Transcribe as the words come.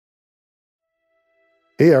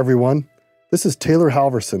Hey everyone, this is Taylor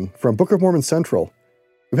Halverson from Book of Mormon Central.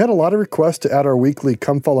 We've had a lot of requests to add our weekly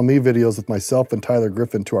Come Follow Me videos with myself and Tyler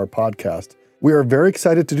Griffin to our podcast. We are very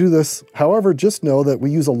excited to do this. However, just know that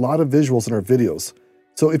we use a lot of visuals in our videos.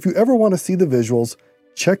 So if you ever want to see the visuals,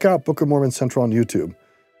 check out Book of Mormon Central on YouTube.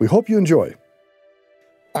 We hope you enjoy.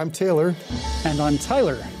 I'm Taylor. And I'm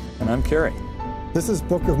Tyler. And I'm Kerry. This is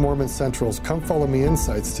Book of Mormon Central's Come Follow Me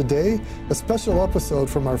Insights. Today, a special episode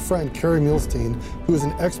from our friend Kerry Muhlestein, who is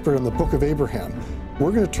an expert on the Book of Abraham.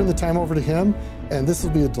 We're going to turn the time over to him, and this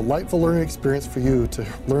will be a delightful learning experience for you to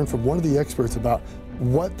learn from one of the experts about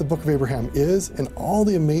what the Book of Abraham is and all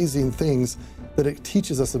the amazing things that it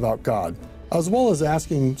teaches us about God, as well as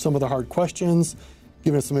asking some of the hard questions,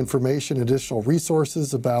 giving us some information, additional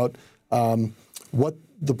resources about what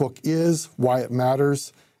the book is, why it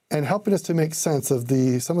matters, and helping us to make sense of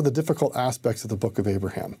some of the difficult aspects of the Book of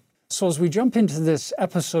Abraham. So as we jump into this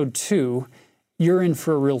episode 2, you're in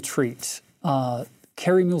for a real treat.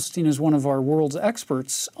 Kerry Muhlestein is one of our world's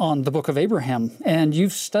experts on the Book of Abraham, and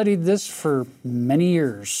you've studied this for many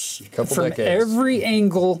years. Couple from decades. Every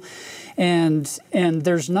angle, and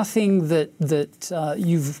there's nothing that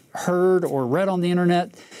you've heard or read on the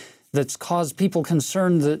internet that's caused people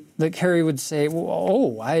concern that Kerry would say,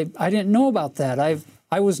 I didn't know about that.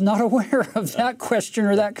 I was not aware of that question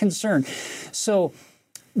or that concern. So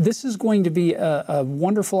this is going to be a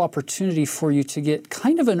wonderful opportunity for you to get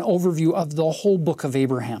kind of an overview of the whole Book of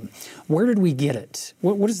Abraham. Where did we get it?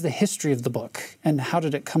 What is the history of the book? And how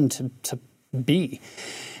did it come to be?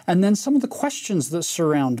 And then some of the questions that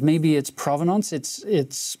surround maybe its provenance,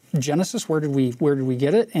 its Genesis, where did we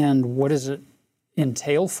get it? And what does it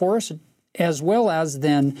entail for us? As well as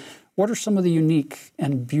then, what are some of the unique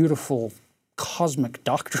and beautiful cosmic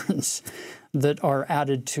doctrines that are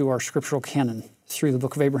added to our scriptural canon through the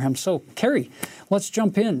Book of Abraham? So, Kerry, let's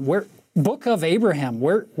jump in. Book of Abraham,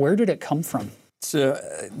 where did it come from? So,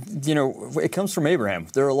 it comes from Abraham.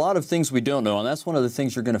 There are a lot of things we don't know, and that's one of the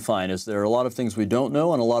things you're going to find, is there are a lot of things we don't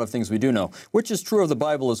know and a lot of things we do know, which is true of the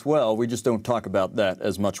Bible as well. We just don't talk about that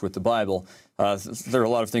as much with the Bible. There are a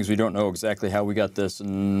lot of things we don't know exactly how we got this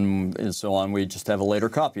and so on. We just have a later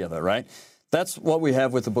copy of it, right? That's what we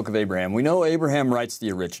have with the Book of Abraham. We know Abraham writes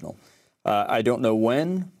the original. I don't know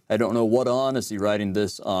when. I don't know what on. Is he writing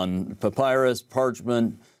this on papyrus,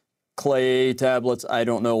 parchment, clay tablets? I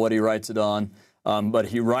don't know what he writes it on. But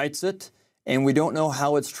he writes it, and we don't know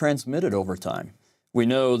how it's transmitted over time. We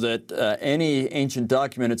know that any ancient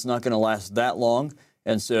document, it's not going to last that long.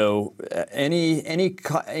 And so any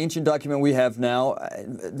ancient document we have now,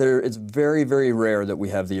 it's very, very rare that we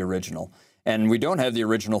have the original. And we don't have the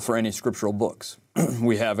original for any scriptural books.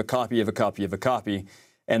 We have a copy of a copy of a copy.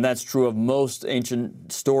 And that's true of most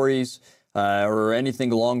ancient stories or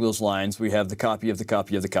anything along those lines. We have the copy of the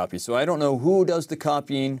copy of the copy. So I don't know who does the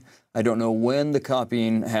copying. I don't know when the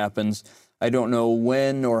copying happens. I don't know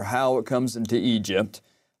when or how it comes into Egypt.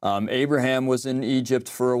 Abraham was in Egypt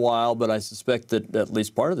for a while, but I suspect that at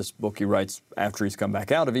least part of this book he writes after he's come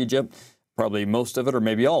back out of Egypt, probably most of it or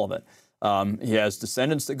maybe all of it. He has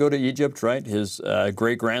descendants that go to Egypt, right? His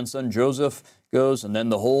great-grandson Joseph goes, and then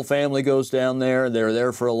the whole family goes down there. They're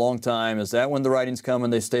there for a long time. Is that when the writings come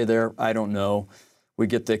and they stay there? I don't know. We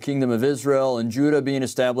get the kingdom of Israel and Judah being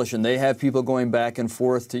established, and they have people going back and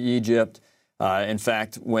forth to Egypt. In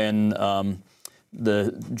fact, when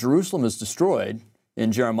the Jerusalem is destroyed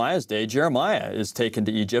in Jeremiah's day, Jeremiah is taken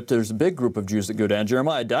to Egypt. There's a big group of Jews that go down.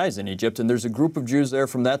 Jeremiah dies in Egypt, and there's a group of Jews there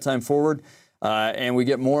from that time forward. And we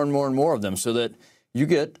get more and more and more of them, so that you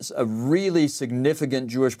get a really significant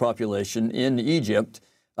Jewish population in Egypt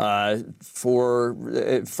really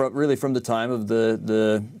from the time of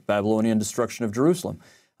the Babylonian destruction of Jerusalem.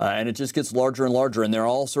 And it just gets larger and larger. And there are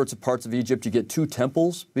all sorts of parts of Egypt. You get 2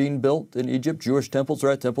 temples being built in Egypt, Jewish temples,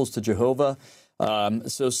 right? Temples to Jehovah.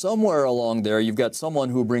 So somewhere along there, you've got someone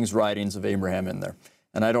who brings writings of Abraham in there.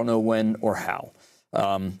 And I don't know when or how.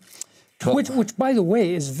 Which, by the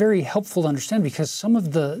way, is very helpful to understand, because some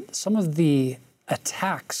of the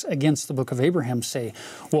attacks against the Book of Abraham say,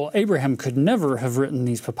 well, Abraham could never have written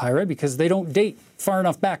these papyri because they don't date far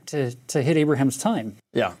enough back to hit Abraham's time.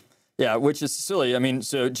 Yeah, which is silly. I mean,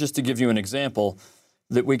 so just to give you an example,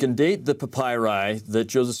 that we can date the papyri that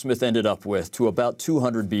Joseph Smith ended up with to about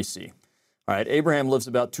 200 BC. All right, Abraham lives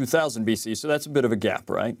about 2000 BC, so that's a bit of a gap,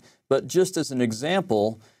 right? But just as an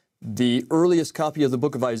example, the earliest copy of the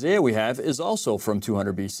book of Isaiah we have is also from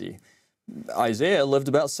 200 BC. Isaiah lived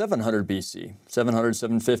about 700 BC. 700,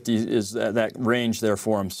 750 is that range there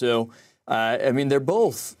for him. So, they're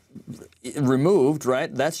both removed,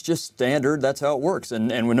 right? That's just standard. That's how it works.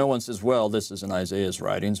 And when no one says, well, this isn't Isaiah's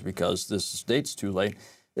writings because this dates too late,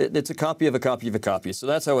 it's a copy of a copy of a copy. So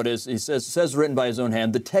that's how it is. He says written by his own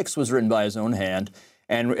hand. The text was written by his own hand.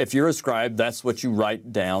 And if you're a scribe, that's what you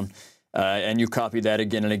write down. And you copy that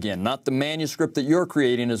again and again. Not the manuscript that you're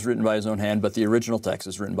creating is written by his own hand, but the original text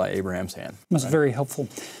is written by Abraham's hand. That's very helpful.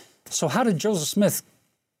 So how did Joseph Smith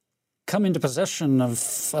come into possession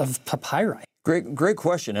of papyri? Great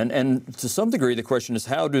question. And to some degree, the question is,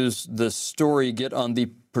 how does the story get on the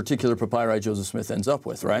particular papyri Joseph Smith ends up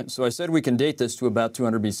with, right? So I said we can date this to about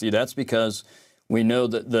 200 BC. That's because we know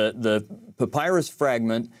that the papyrus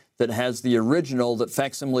fragment that has the original that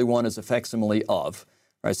facsimile one is a facsimile of,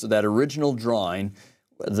 right? So that original drawing,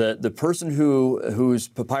 the person whose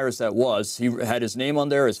papyrus that was, he had his name on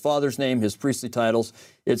there, his father's name, his priestly titles.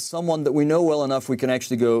 It's someone that we know well enough we can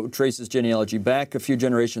actually go trace his genealogy back a few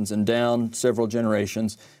generations and down several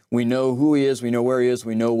generations. We know who he is, we know where he is,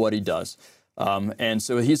 we know what he does. And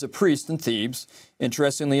so he's a priest in Thebes.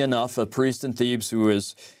 Interestingly enough, a priest in Thebes who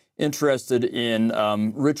is interested in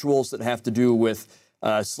rituals that have to do with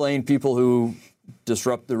slaying people who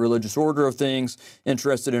disrupt the religious order of things,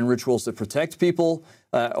 interested in rituals that protect people,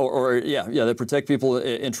 that protect people,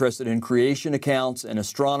 interested in creation accounts and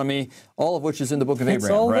astronomy, all of which is in the Book of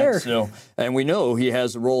Abraham, all right? There. So, and we know he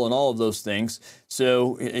has a role in all of those things.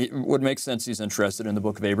 So it would make sense he's interested in the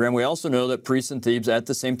Book of Abraham. We also know that priests in Thebes at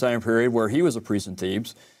the same time period where he was a priest in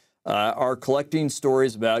Thebes are collecting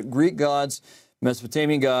stories about Greek gods,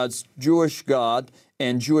 Mesopotamian gods, Jewish God,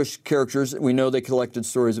 and Jewish characters. We know they collected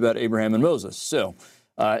stories about Abraham and Moses. So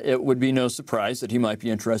it would be no surprise that he might be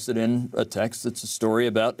interested in a text that's a story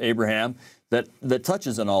about Abraham that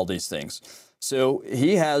touches on all these things. So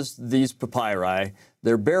he has these papyri.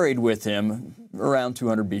 They're buried with him around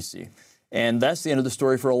 200 BC. And that's the end of the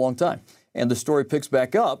story for a long time. And the story picks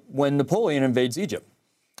back up when Napoleon invades Egypt.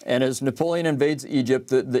 And as Napoleon invades Egypt,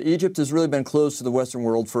 the Egypt has really been closed to the Western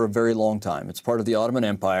world for a very long time. It's part of the Ottoman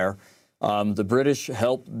Empire. The British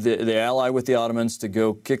helped the ally with the Ottomans to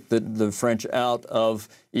go kick the French out of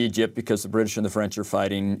Egypt because the British and the French are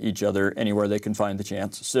fighting each other anywhere they can find the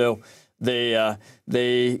chance. So they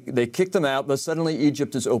kick them out, but suddenly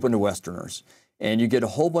Egypt is open to Westerners. And you get a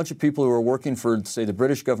whole bunch of people who are working for, say, the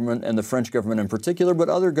British government and the French government in particular, but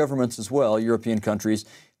other governments as well, European countries,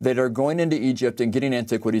 that are going into Egypt and getting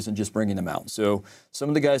antiquities and just bringing them out. So some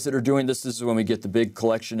of the guys that are doing this is when we get the big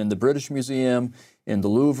collection in the British Museum, in the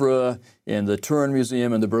Louvre, in the Turin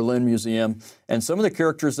Museum, and the Berlin Museum. And some of the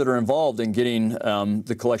characters that are involved in getting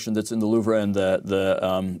the collection that's in the Louvre and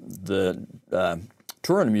the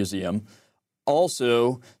Turin Museum,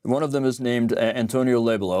 also, one of them is named Antonio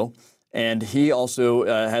Lebelo. And he also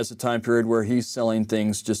has a time period where he's selling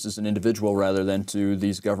things just as an individual rather than to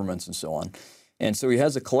these governments and so on. And so he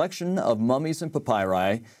has a collection of mummies and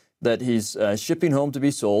papyri that he's shipping home to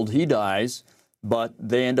be sold. He dies, but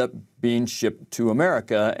they end up being shipped to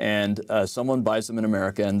America, and someone buys them in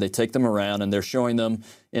America, and they take them around, and they're showing them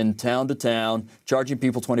in town to town, charging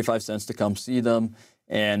people 25 cents to come see them.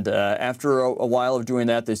 And after a while of doing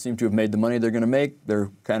that, they seem to have made the money they're going to make.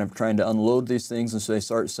 They're kind of trying to unload these things, and so they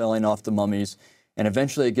start selling off the mummies. And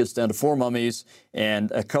eventually it gets down to 4 mummies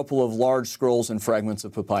and a couple of large scrolls and fragments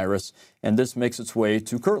of papyrus. And this makes its way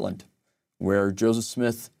to Kirtland, where Joseph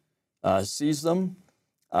Smith sees them,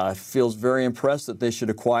 feels very impressed that they should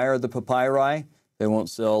acquire the papyri. They won't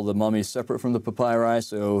sell the mummies separate from the papyri,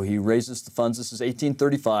 so he raises the funds. This is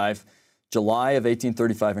 1835. July of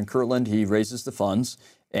 1835 in Kirtland, he raises the funds,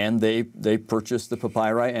 and they purchase the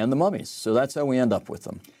papyri and the mummies. So that's how we end up with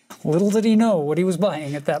them. Little did he know what he was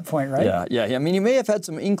buying at that point, right? Yeah. I mean, he may have had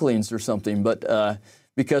some inklings or something, but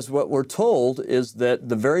because what we're told is that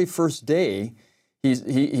the very first day,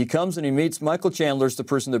 he comes and he meets Michael Chandler's the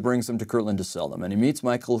person that brings them to Kirtland to sell them. And he meets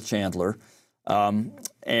Michael Chandler,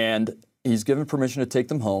 and he's given permission to take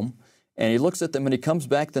them home. And he looks at them, and he comes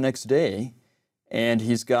back the next day, and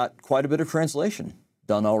he's got quite a bit of translation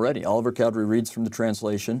done already. Oliver Cowdery reads from the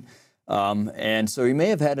translation. And so he may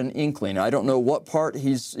have had an inkling. I don't know what part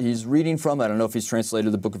he's reading from. I don't know if he's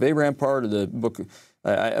translated the Book of Abraham part or the book.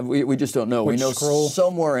 We just don't know. Which we know scroll?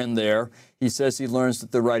 Somewhere in there he says he learns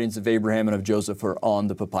that the writings of Abraham and of Joseph are on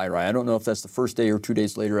the papyri. I don't know if that's the first day or 2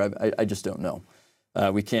 days later. I just don't know.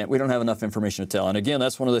 We don't have enough information to tell. And again,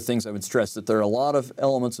 that's one of the things I would stress, that there are a lot of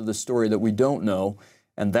elements of the story that we don't know,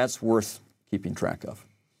 and that's worth keeping track of.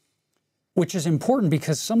 Which is important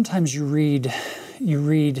because sometimes you read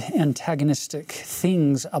antagonistic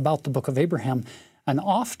things about the Book of Abraham, and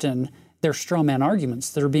often they're straw man arguments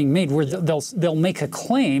that are being made where they'll make a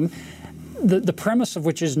claim, the premise of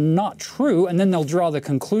which is not true, and then they'll draw the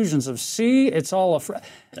conclusions of, see, it's all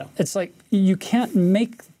It's like you can't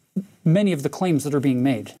make many of the claims that are being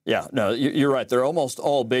made. Yeah, no, you're right. They're almost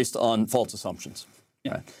all based on false assumptions.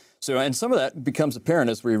 Yeah. Right? So, and some of that becomes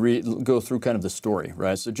apparent as we go through kind of the story,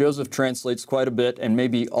 right? So Joseph translates quite a bit, and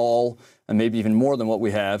maybe all, and maybe even more than what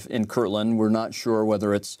we have in Kirtland. We're not sure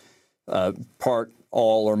whether it's part,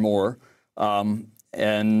 all, or more.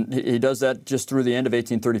 And he does that just through the end of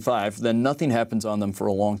 1835. Then nothing happens on them for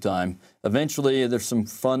a long time. Eventually, there's some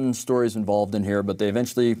fun stories involved in here, but they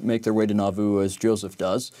eventually make their way to Nauvoo, as Joseph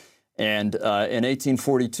does. And in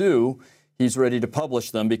 1842, he's ready to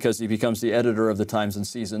publish them because he becomes the editor of the Times and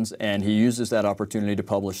Seasons, and he uses that opportunity to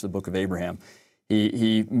publish the Book of Abraham.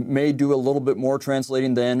 He may do a little bit more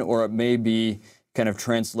translating then, or it may be kind of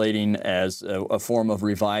translating as a form of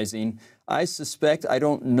revising. I suspect, I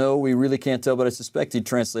don't know, we really can't tell, but I suspect he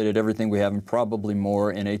translated everything we have and probably more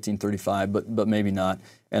in 1835, but maybe not.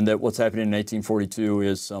 And that what's happening in 1842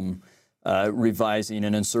 is some revising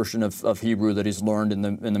and insertion of Hebrew that he's learned in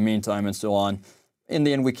the meantime and so on. In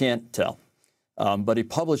the end, we can't tell. But he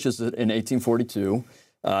publishes it in 1842.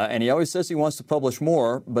 And he always says he wants to publish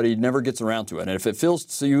more, but he never gets around to it. And if it feels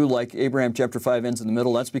to you like Abraham chapter 5 ends in the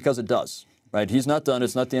middle, that's because it does. Right? He's not done.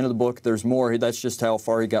 It's not the end of the book. There's more. That's just how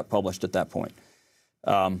far he got published at that point.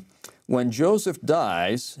 When Joseph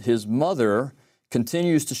dies, his mother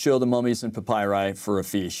continues to show the mummies and papyri for a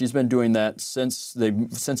fee. She's been doing that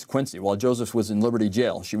since Quincy. While Joseph was in Liberty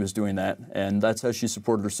Jail, she was doing that. And that's how she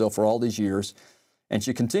supported herself for all these years. And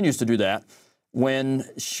she continues to do that. When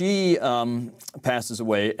she passes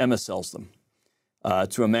away, Emma sells them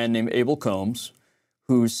to a man named Abel Combs,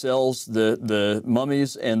 who sells the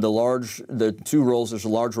mummies and the two rolls. There's a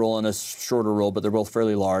large roll and a shorter roll, but they're both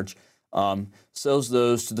fairly large. Sells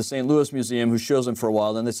those to the St. Louis Museum, who shows them for a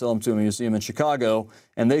while. Then they sell them to a museum in Chicago,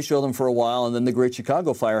 and they show them for a while. And then the Great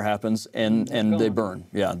Chicago Fire happens, and they burn.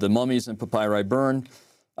 Yeah, the mummies and papyri burn.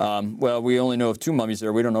 Well, we only know of two mummies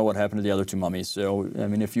there. We don't know what happened to the other two mummies. So, I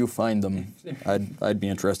mean, if you find them, I'd be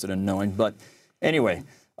interested in knowing. But anyway.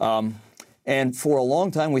 And for a long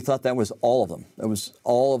time, we thought that was all of them. It was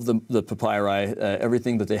all of the papyri,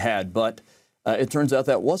 everything that they had. But it turns out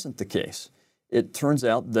that wasn't the case. It turns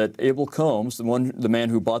out that Abel Combs, the man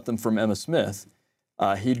who bought them from Emma Smith,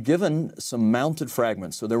 he'd given some mounted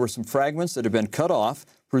fragments. So there were some fragments that had been cut off,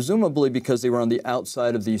 presumably because they were on the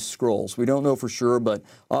outside of these scrolls. We don't know for sure, but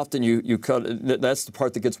often you cut, that's the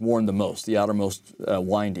part that gets worn the most, the outermost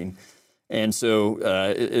winding. And so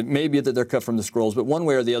it may be that they're cut from the scrolls, but one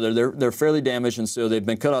way or the other, they're fairly damaged, and so they've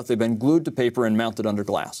been cut off. They've been glued to paper and mounted under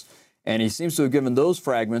glass. And he seems to have given those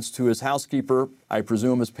fragments to his housekeeper, I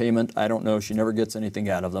presume as payment. I don't know. She never gets anything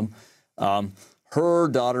out of them. Her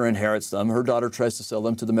daughter inherits them. Her daughter tries to sell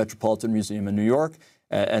them to the Metropolitan Museum in New York.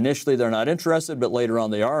 Initially, they're not interested, but later on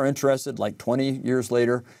they are interested, like 20 years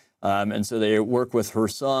later. And so they work with her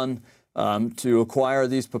son to acquire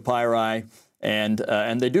these papyri,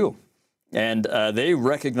 and they do. And they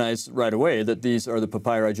recognize right away that these are the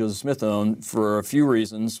papyri Joseph Smith owned for a few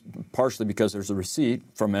reasons, partially because there's a receipt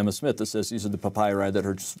from Emma Smith that says these are the papyri that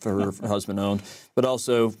her husband owned, but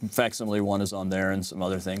also facsimile one is on there and some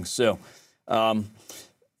other things. So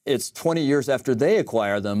it's 20 years after they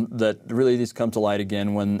acquire them that really these come to light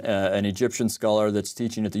again when an Egyptian scholar that's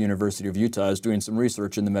teaching at the University of Utah is doing some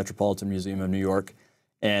research in the Metropolitan Museum of New York,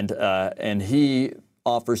 and he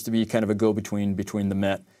offers to be kind of a go-between between the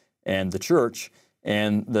Met and the church,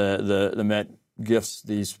 and the Met gifts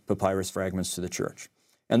these papyrus fragments to the church.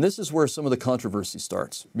 And this is where some of the controversy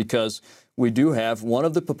starts, because we do have one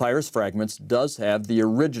of the papyrus fragments does have the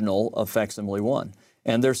original of facsimile 1,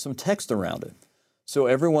 and there's some text around it. So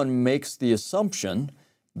everyone makes the assumption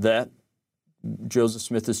that Joseph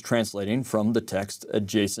Smith is translating from the text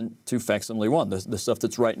adjacent to facsimile 1, the stuff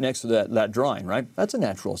that's right next to that drawing, right? That's a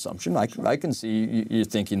natural assumption. I can see you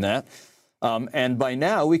thinking that. And by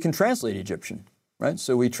now, we can translate Egyptian, right?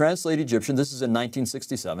 So we translate Egyptian. This is in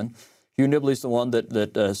 1967. Hugh Nibley's the one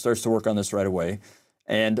that starts to work on this right away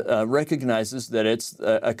and recognizes that it's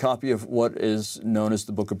a copy of what is known as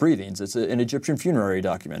the Book of Breathings. It's an Egyptian funerary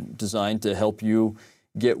document designed to help you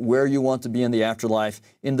get where you want to be in the afterlife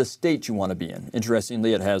in the state you want to be in.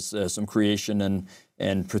 Interestingly, it has some creation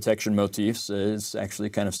and protection motifs. It's actually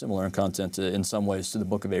kind of similar in content in some ways to the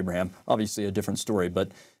Book of Abraham. Obviously a different story,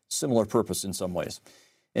 but similar purpose in some ways.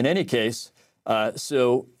 In any case,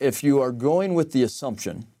 so if you are going with the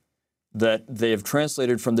assumption that they have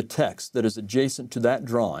translated from the text that is adjacent to that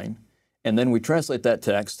drawing, and then we translate that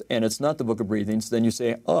text and it's not the Book of Breathings, then you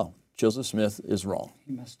say, oh, Joseph Smith is wrong.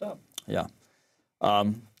 He messed up. Yeah.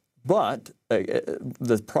 But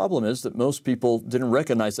the problem is that most people didn't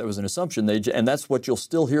recognize that was an assumption. And that's what you'll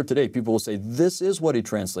still hear today. People will say, this is what he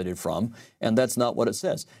translated from, and that's not what it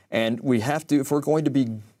says. And we have to, if we're going to be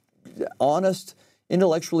honest,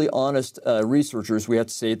 intellectually honest researchers, we have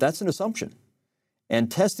to say that's an assumption. and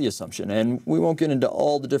test the assumption. And we won't get into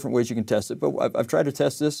all the different ways you can test it, but I've tried to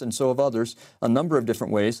test this, and so have others, a number of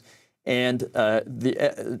different ways. And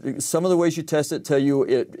some of the ways you test it tell you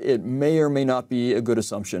it may or may not be a good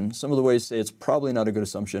assumption. Some of the ways say it's probably not a good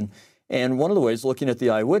assumption. And one of the ways, looking at the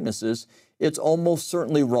eyewitnesses, it's almost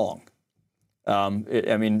certainly wrong. I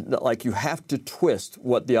mean, like, you have to twist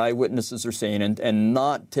what the eyewitnesses are saying and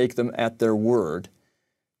not take them at their word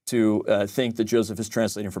to think that Joseph is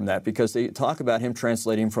translating from that, because they talk about him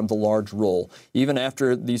translating from the large roll. Even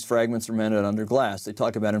after these fragments are mended under glass, they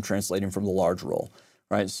talk about him translating from the large roll,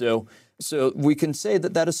 right? So we can say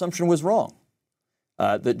that that assumption was wrong,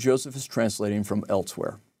 that Joseph is translating from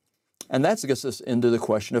elsewhere. And that gets us into the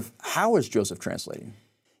question of, how is Joseph translating?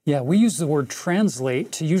 Yeah, we use the word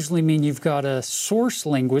translate to usually mean you've got a source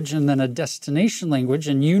language and then a destination language,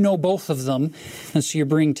 and you know both of them. And so you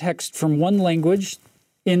bring text from one language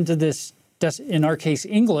into this, in our case,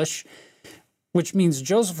 English, which means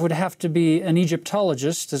Joseph would have to be an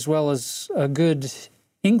Egyptologist as well as a good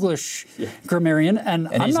English grammarian, and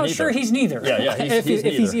I'm not sure he's neither. If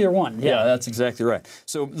he's either one. Yeah, that's exactly right.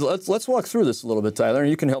 So let's walk through this a little bit, Tyler, and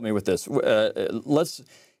you can help me with this.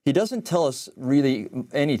 He doesn't tell us really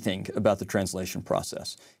anything about the translation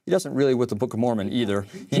process. He doesn't really with the Book of Mormon either.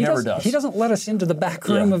 He never does. He doesn't let us into the back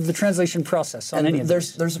room of the translation process on any of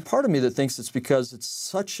this. There's a part of me that thinks it's because it's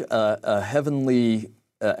such a heavenly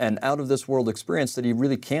and out-of-this-world experience that he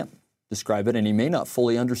really can't describe it, and he may not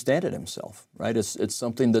fully understand it himself, right? It's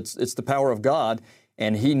something it's the power of God,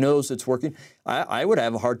 and he knows it's working. I would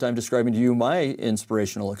have a hard time describing to you my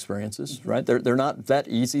inspirational experiences, right? They're not that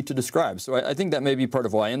easy to describe. So I think that may be part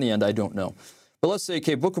of why, in the end, I don't know. But let's say,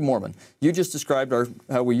 okay, Book of Mormon. You just described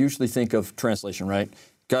how we usually think of translation, right?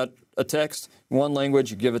 Got a text in one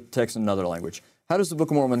language, you give it text in another language. How does the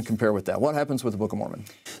Book of Mormon compare with that? What happens with the Book of Mormon?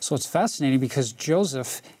 So it's fascinating because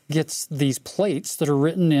Joseph gets these plates that are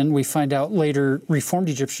written in, we find out later, Reformed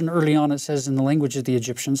Egyptian. Early on it says in the language of the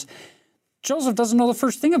Egyptians. Joseph doesn't know the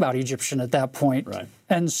first thing about Egyptian at that point. Right.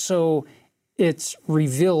 And so it's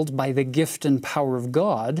revealed by the gift and power of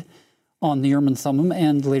God on the Urim and Thummim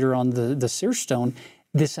and later on the seer stone,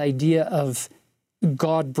 this idea of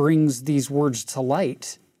God brings these words to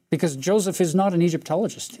light. Because Joseph is not an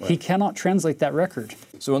Egyptologist. Right. He cannot translate that record.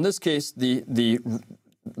 So in this case, the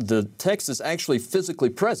text is actually physically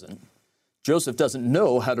present. Joseph doesn't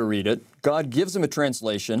know how to read it. God gives him a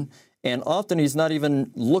translation, and often he's not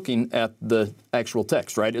even looking at the actual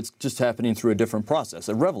text, right? It's just happening through a different process,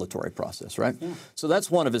 a revelatory process, right? Yeah. So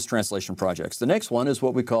that's one of his translation projects. The next one is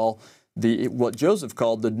what we call what Joseph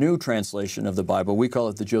called the new translation of the Bible. We call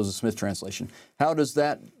it the Joseph Smith translation. How does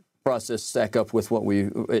that process stack up with what we,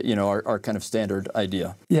 our kind of standard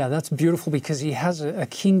idea? Yeah, that's beautiful because he has a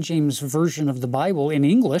King James version of the Bible in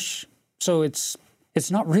English, so it's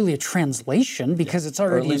not really a translation because it's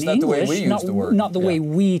already in English. Not the way we use the word. Not the way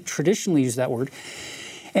we traditionally use that word.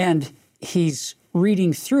 And he's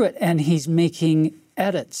reading through it and he's making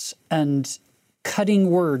edits and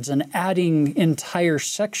cutting words and adding entire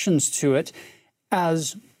sections to it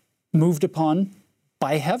as moved upon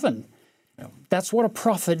by heaven. That's what a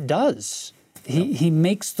prophet does. He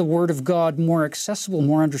makes the Word of God more accessible,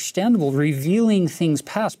 more understandable, revealing things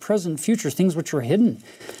past, present, future, things which were hidden.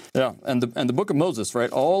 Yeah, and the Book of Moses, right?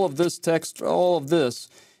 All of this text, all of this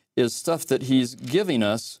is stuff that he's giving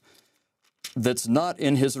us that's not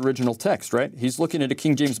in his original text, right? He's looking at a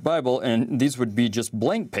King James Bible, and these would be just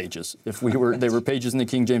blank pages if they were pages in the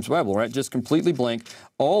King James Bible, right? Just completely blank.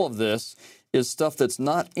 All of this is stuff that's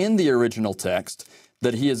not in the original text,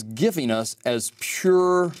 that he is giving us as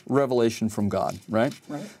pure revelation from God, right?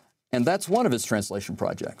 Right. And that's one of his translation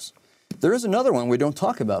projects. There is another one we don't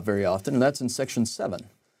talk about very often, and that's in section 7.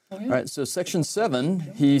 Oh, yeah. Right, so section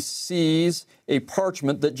 7, he sees a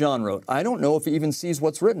parchment that John wrote. I don't know if he even sees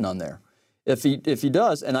what's written on there. If he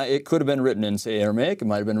does, and it could have been written in, say, Aramaic, it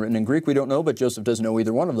might have been written in Greek, we don't know, but Joseph doesn't know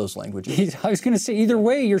either one of those languages. I was going to say, either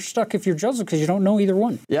way, you're stuck if you're Joseph because you don't know either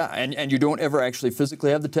one. Yeah, and you don't ever actually physically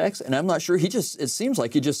have the text, and I'm not sure, it seems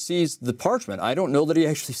like he just sees the parchment. I don't know that he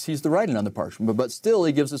actually sees the writing on the parchment, but still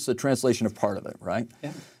he gives us a translation of part of it, right?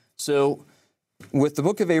 Yeah. So with the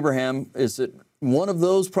Book of Abraham, is it one of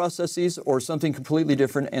those processes or something completely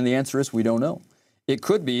different? And the answer is we don't know. It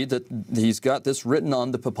could be that he's got this written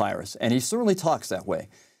on the papyrus, and he certainly talks that way.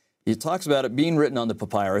 He talks about it being written on the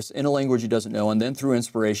papyrus in a language he doesn't know, and then through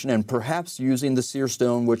inspiration, and perhaps using the seer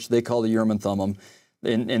stone, which they call the Urim and Thummim.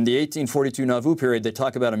 In the 1842 Nauvoo period, they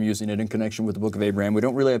talk about him using it in connection with the Book of Abraham. We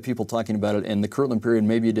don't really have people talking about it in the Kirtland period.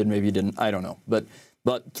 Maybe he did, maybe he didn't. I don't know. But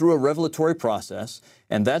through a revelatory process,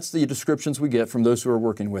 and that's the descriptions we get from those who are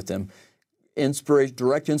working with him.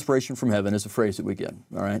 Direct inspiration from heaven is a phrase that we get,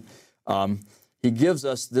 all right? he gives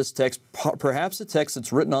us this text, perhaps a text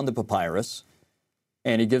that's written on the papyrus,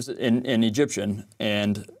 and he gives it in Egyptian.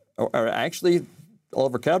 And or actually,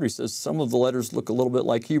 Oliver Cowdery says some of the letters look a little bit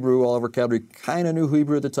like Hebrew. Oliver Cowdery kind of knew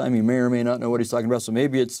Hebrew at the time. He may or may not know what he's talking about. So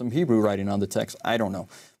maybe it's some Hebrew writing on the text. I don't know.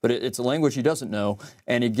 But it's a language he doesn't know,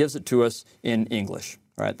 and he gives it to us in English.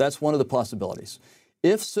 All right, that's one of the possibilities.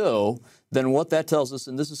 If so, then what that tells us,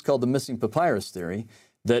 and this is called the missing papyrus theory,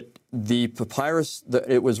 that the papyrus that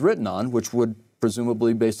it was written on, which would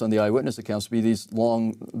presumably, based on the eyewitness accounts, be this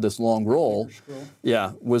long roll,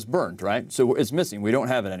 was burned, right? So it's missing. We don't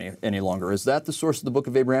have it any longer. Is that the source of the Book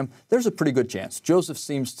of Abraham? There's a pretty good chance. Joseph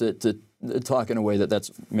seems to talk in a way that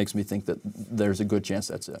makes me think that there's a good chance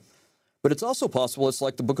that's it. But it's also possible it's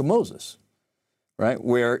like the Book of Moses, right,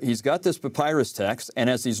 where he's got this papyrus text, and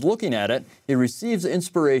as he's looking at it, he receives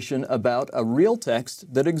inspiration about a real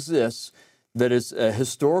text that exists, that is a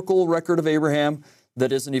historical record of Abraham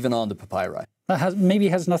that isn't even on the papyri. That maybe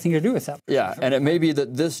has nothing to do with that. Yeah, and it may be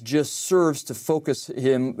that this just serves to focus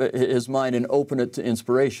his mind and open it to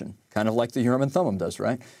inspiration, kind of like the Urim and Thummim does,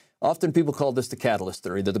 right? Often people call this the catalyst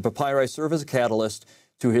theory, that the papyri serve as a catalyst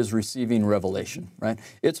to his receiving revelation, right?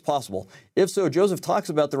 It's possible. If so, Joseph talks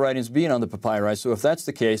about the writings being on the papyri, so if that's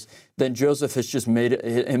the case, then Joseph has just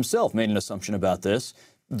himself made an assumption about this.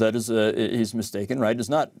 That is, he's mistaken, right? He's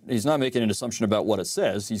not making an assumption about what it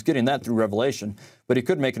says. He's getting that through revelation, but he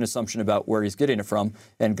could make an assumption about where he's getting it from,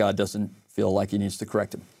 and God doesn't feel like he needs to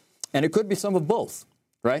correct him. And it could be some of both,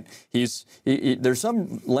 right? There's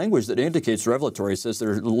some language that indicates revelatory. It says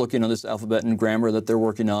they're looking on this alphabet and grammar that they're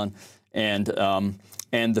working on, and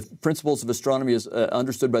the principles of astronomy is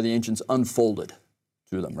understood by the ancients unfolded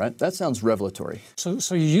to them, right? That sounds revelatory. So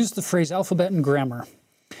you use the phrase alphabet and grammar.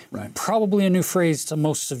 Right. Probably a new phrase to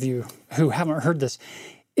most of you who haven't heard this.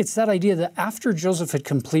 It's that idea that after Joseph had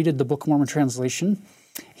completed the Book of Mormon translation,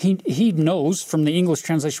 he knows from the English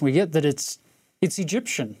translation we get that it's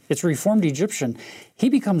Egyptian. It's Reformed Egyptian. He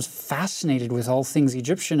becomes fascinated with all things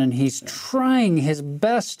Egyptian, and he's trying his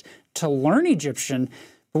best to learn Egyptian.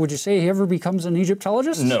 But would you say he ever becomes an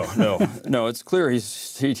Egyptologist? No. It's clear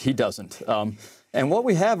he doesn't. And what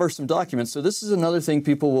we have are some documents. So this is another thing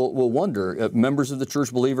people will wonder, members of the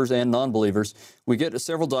church, believers and non-believers. We get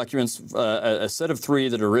several documents, a set of 3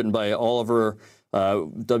 that are written by Oliver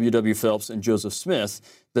W.W. Phelps and Joseph Smith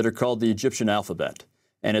that are called the Egyptian alphabet.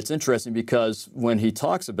 And it's interesting because when he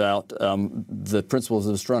talks about the principles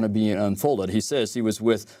of astronomy being unfolded, he says he was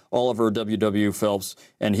with Oliver W.W. Phelps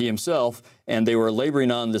and he himself, and they were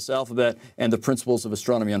laboring on this alphabet and the principles of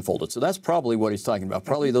astronomy unfolded. So that's probably what he's talking about,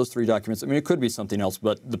 probably those 3 documents. I mean, it could be something else,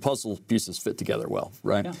 but the puzzle pieces fit together well,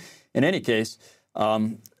 right? Yeah. In any case,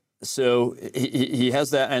 so he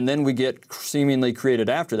has that, and then we get seemingly created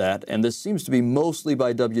after that, and this seems to be mostly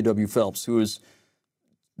by W.W. Phelps, who is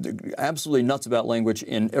absolutely nuts about language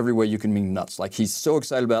in every way you can mean nuts. Like, he's so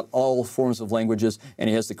excited about all forms of languages, and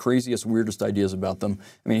he has the craziest, weirdest ideas about them.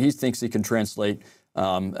 I mean, he thinks he can translate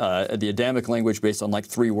the Adamic language based on like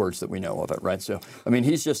 3 words that we know of it, right? So, I mean,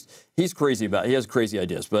 he's crazy about it. He has crazy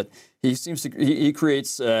ideas, but he seems to, he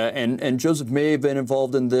creates, and Joseph may have been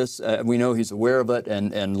involved in this. We know he's aware of it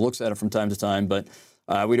and looks at it from time to time, but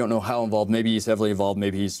we don't know how involved. Maybe he's heavily involved,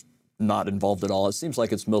 maybe he's not involved at all. It seems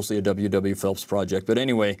like it's mostly a W.W. Phelps project. But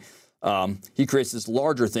anyway, he creates this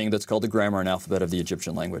larger thing that's called the Grammar and Alphabet of the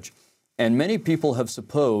Egyptian Language. And many people have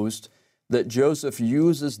supposed that Joseph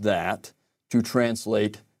uses that to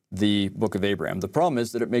translate the Book of Abraham. The problem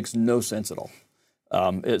is that it makes no sense at all.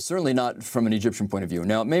 It's certainly not from an Egyptian point of view.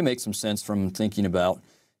 Now, it may make some sense from thinking about,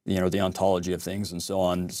 the ontology of things and so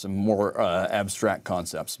on, some more abstract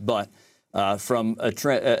concepts. But from a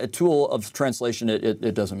tool of translation,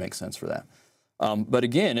 it doesn't make sense for that. But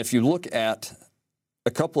again, if you look at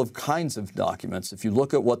a couple of kinds of documents, if you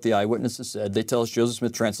look at what the eyewitnesses said, they tell us Joseph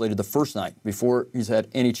Smith translated the first night before he's had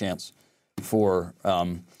any chance for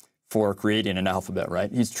creating an alphabet, right?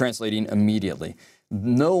 He's translating immediately.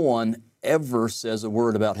 No one ever says a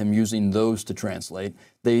word about him using those to translate.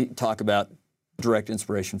 They talk about direct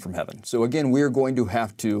inspiration from heaven. So again, we're going to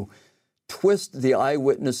have to twist the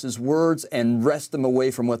eyewitnesses' words and wrest them away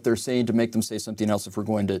from what they're saying to make them say something else if we're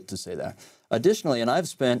going to say that. Additionally, and I've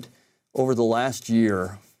spent over the last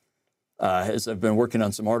year, as I've been working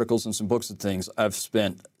on some articles and some books and things, I've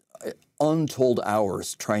spent untold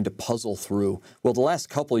hours trying to puzzle through, well, the last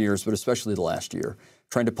couple of years, but especially the last year,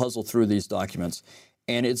 trying to puzzle through these documents.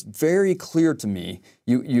 And it's very clear to me,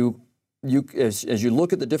 as you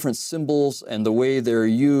look at the different symbols and the way they're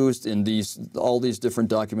used in all these different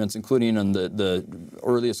documents, including in the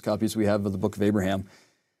earliest copies we have of the Book of Abraham,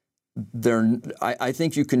 I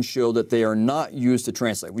think you can show that they are not used to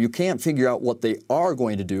translate. You can't figure out what they are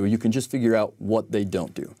going to do. You can just figure out what they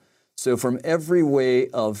don't do. So from every way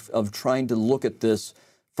of trying to look at this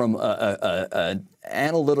from an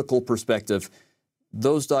analytical perspective,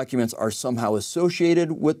 those documents are somehow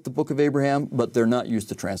associated with the Book of Abraham, but they're not used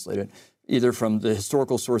to translate it, either from the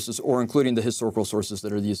historical sources or including the historical sources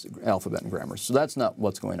that are these alphabet and grammars. So that's not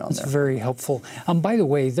what's going on there. That's very helpful. By the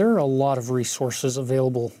way, there are a lot of resources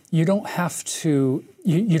available. You don't have to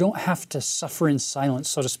you don't have to suffer in silence,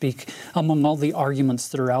 so to speak, among all the arguments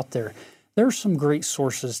that are out there. There are some great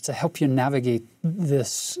sources to help you navigate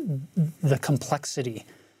the complexity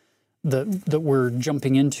that we're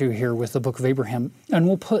jumping into here with the Book of Abraham, and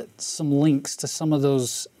we'll put some links to some of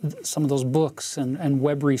those books and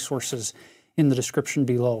web resources in the description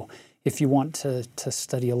below if you want to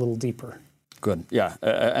study a little deeper. Good, yeah,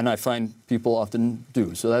 and I find people often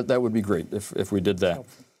do, so that would be great if we did that.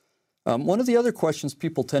 One of the other questions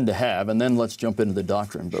people tend to have, and then let's jump into the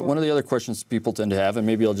doctrine, but one of the other questions people tend to have, and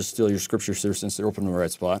maybe I'll just steal your scriptures here since they're open in the right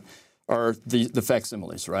spot, are the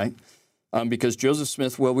facsimiles, right? Because Joseph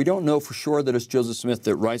Smith, well, we don't know for sure that it's Joseph Smith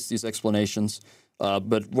that writes these explanations,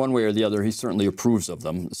 but one way or the other, he certainly approves of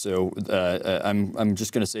them. So I'm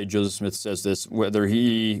just going to say Joseph Smith says this. Whether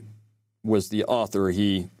he was the author,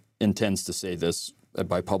 he intends to say this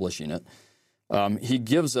by publishing it. He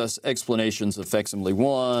gives us explanations of facsimile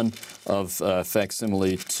 1, of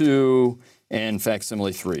facsimile 2, and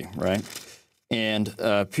facsimile 3, right? And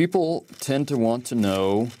people tend to want to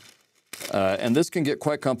know, and this can get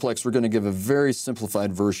quite complex. We're going to give a very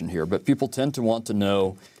simplified version here, but people tend to want to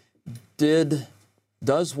know,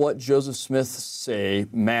 does what Joseph Smith say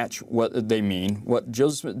match what they mean?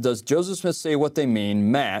 Does Joseph Smith say what they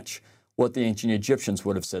mean match what the ancient Egyptians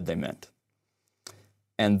would have said they meant?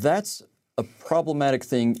 And that's a problematic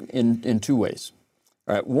thing in two ways.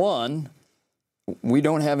 All right, one, we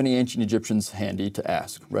don't have any ancient Egyptians handy to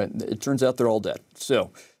ask, right? It turns out they're all dead.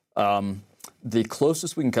 So the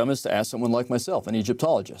closest we can come is to ask someone like myself, an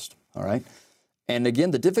Egyptologist, all right? And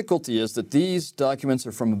again, the difficulty is that these documents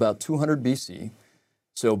are from about 200 BC.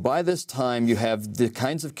 So by this time, you have the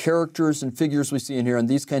kinds of characters and figures we see in here and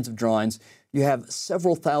these kinds of drawings. You have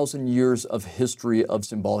several thousand years of history of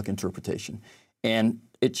symbolic interpretation. And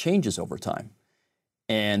it changes over time.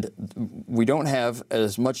 And we don't have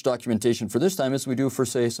as much documentation for this time as we do for,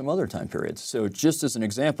 say, some other time periods. So just as an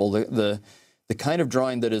example, the kind of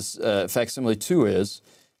drawing that is facsimile 2 is,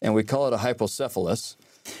 and we call it a hypocephalus.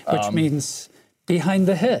 Which means behind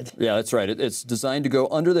the head. Yeah, that's right. It's designed to go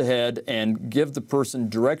under the head and give the person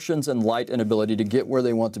directions and light and ability to get where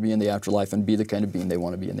they want to be in the afterlife and be the kind of being they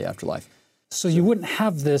want to be in the afterlife. So you wouldn't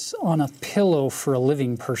have this on a pillow for a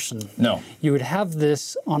living person. No. You would have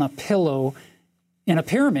this on a pillow in a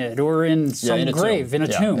pyramid or in some grave, in a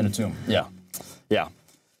tomb. In a tomb, yeah. Yeah.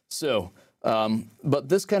 So, but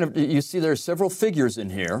this kind of, you see there are several figures in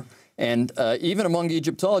here, and even among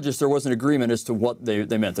Egyptologists, there was an agreement as to what they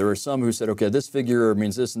meant. There were some who said, okay, this figure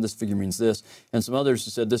means this, and this figure means this, and some others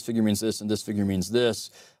who said this figure means this, and this figure means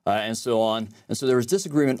this, and so on. And so there was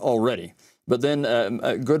disagreement already. But then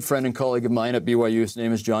a good friend and colleague of mine at BYU, his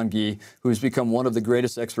name is John Gee, who's become one of the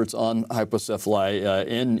greatest experts on hypocephali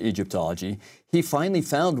in Egyptology. He finally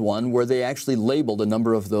found one where they actually labeled a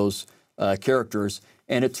number of those characters,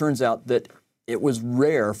 and it turns out that it was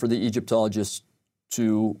rare for the Egyptologists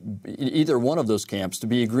to, either one of those camps, to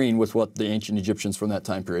be agreeing with what the ancient Egyptians from that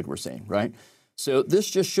time period were saying, right? So this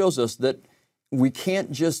just shows us that we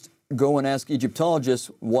can't just go and ask Egyptologists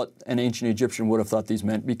what an ancient Egyptian would have thought these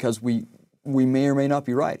meant, because we may or may not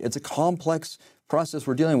be right. It's a complex process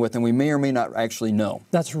we're dealing with, and we may or may not actually know.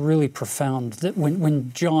 That's really profound. That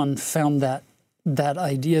when John found that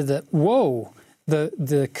idea that, whoa,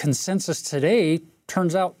 the consensus today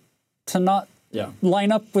turns out to not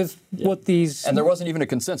line up with what these... And there wasn't even a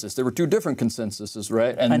consensus. There were two different consensuses,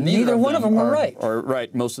 right? And neither one of them were right. Or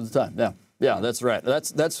right most of the time. Yeah, that's right.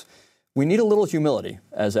 That's we need a little humility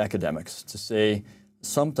as academics to say,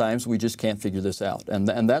 sometimes we just can't figure this out, and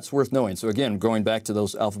that's worth knowing. So again, going back to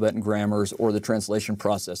those alphabet and grammars or the translation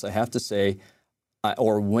process, I have to say,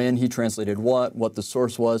 or when he translated what the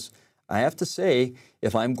source was, I have to say,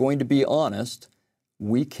 if I'm going to be honest,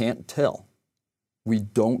 we can't tell. We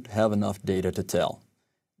don't have enough data to tell.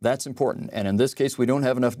 That's important, and in this case, we don't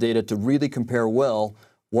have enough data to really compare well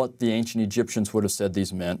what the ancient Egyptians would have said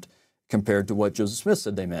these meant compared to what Joseph Smith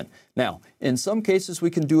said they meant. Now, in some cases, we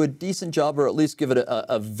can do a decent job, or at least give it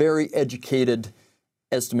a very educated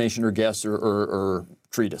estimation or guess or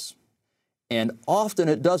treatise. And often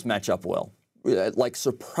it does match up well, like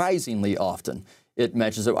surprisingly often it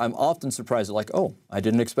matches up. I'm often surprised, like, oh, I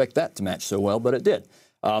didn't expect that to match so well, but it did.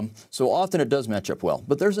 So often it does match up well.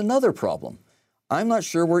 But there's another problem. I'm not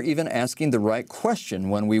sure we're even asking the right question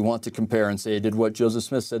when we want to compare and say, did what Joseph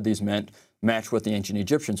Smith said these meant match what the ancient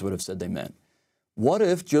Egyptians would have said they meant? What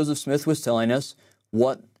if Joseph Smith was telling us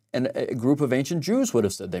what a group of ancient Jews would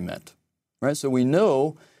have said they meant? Right? So we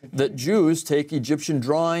know that Jews take Egyptian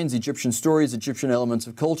drawings, Egyptian stories, Egyptian elements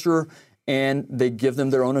of culture, and they give them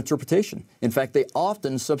their own interpretation. In fact, they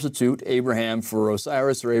often substitute Abraham for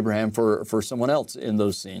Osiris or Abraham for someone else in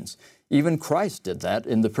those scenes. Even Christ did that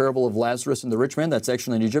in the parable of Lazarus and the rich man. That's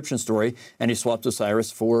actually an Egyptian story, and he swapped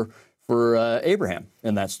Osiris for Abraham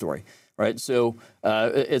in that story. Right? So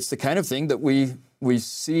it's the kind of thing that we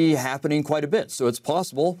see happening quite a bit. So it's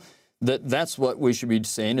possible that that's what we should be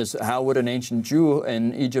saying is how would an ancient Jew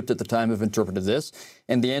in Egypt at the time have interpreted this?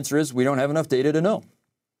 And the answer is we don't have enough data to know.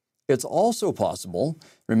 It's also possible,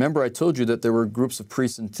 remember I told you that there were groups of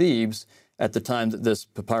priests and thieves at the time that this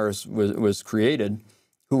papyrus was created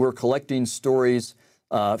who were collecting stories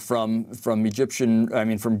from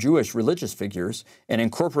Jewish religious figures and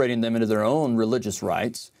incorporating them into their own religious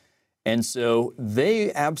rites. And so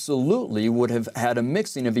they absolutely would have had a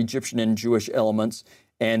mixing of Egyptian and Jewish elements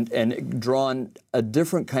and drawn a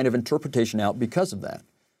different kind of interpretation out because of that.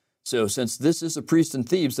 So since this is a priest and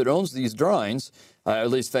thieves that owns these drawings,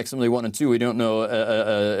 at least facsimile 1 and 2, we don't know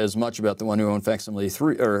as much about the one who owned facsimile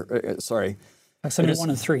 3, Facsimile 1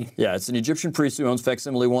 and 3. Yeah, it's an Egyptian priest who owns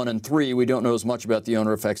facsimile 1 and 3. We don't know as much about the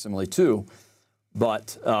owner of facsimile 2,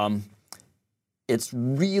 but it's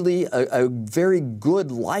really a very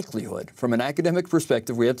good likelihood. From an academic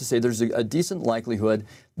perspective, we have to say there's a decent likelihood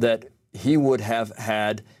that he would have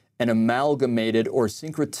had an amalgamated or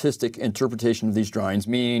syncretistic interpretation of these drawings,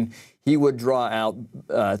 meaning he would draw out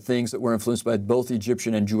things that were influenced by both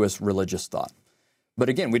Egyptian and Jewish religious thought. But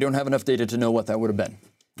again, we don't have enough data to know what that would have been.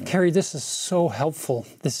 Kerry, this is so helpful,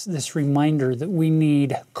 this reminder that we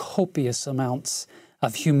need copious amounts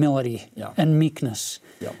of humility and meekness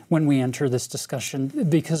when we enter this discussion,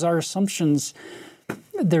 because our assumptions,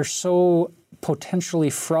 they're so potentially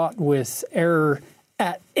fraught with error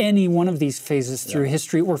at any one of these phases through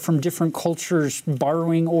history or from different cultures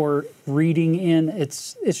borrowing or reading in.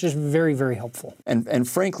 It's just very, very helpful. And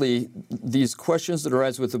frankly, these questions that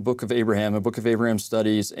arise with the Book of Abraham, a Book of Abraham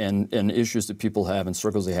studies and issues that people have and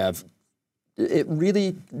struggles they have, it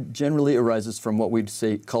really generally arises from what we'd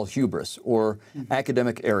call hubris or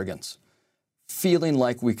academic arrogance, feeling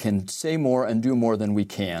like we can say more and do more than we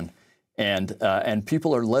can. And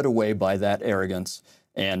people are led away by that arrogance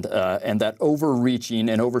and that overreaching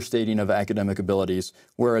and overstating of academic abilities,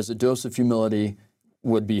 whereas a dose of humility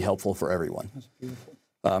would be helpful for everyone. That's beautiful.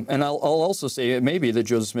 And I'll also say it may be that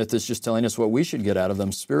Joseph Smith is just telling us what we should get out of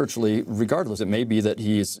them spiritually, regardless. It may be that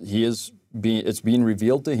it's being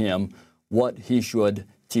revealed to him what he should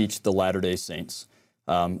teach the Latter-day Saints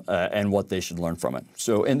and what they should learn from it.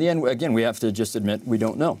 So in the end, again, we have to just admit we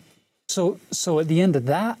don't know. So at the end of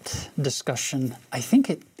that discussion, I think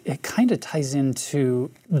it kind of ties into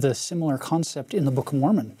the similar concept in the Book of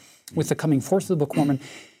Mormon, with the coming forth of the Book of Mormon.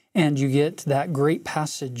 And you get that great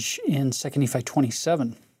passage in 2 Nephi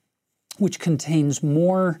 27, which contains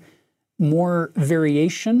more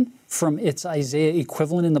variation from its Isaiah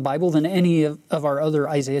equivalent in the Bible than any of our other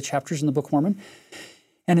Isaiah chapters in the Book of Mormon.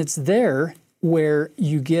 And it's there where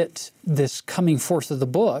you get this coming forth of the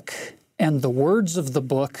book and the words of the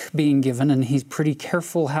book being given, and he's pretty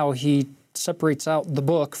careful how he separates out the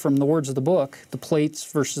book from the words of the book, the plates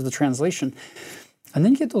versus the translation. And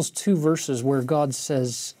then you get those two verses where God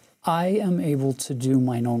says, I am able to do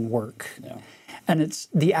mine own work. Yeah. And it's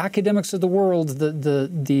the academics of the world,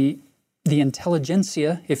 the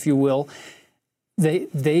intelligentsia, if you will,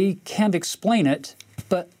 they can't explain it,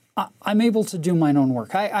 but I'm able to do mine own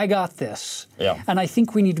work. I got this. Yeah. And I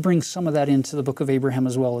think we need to bring some of that into the Book of Abraham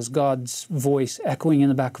as well, as God's voice echoing in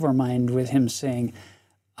the back of our mind with him saying,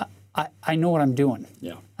 I know what I'm doing,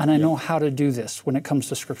 and I know how to do this when it comes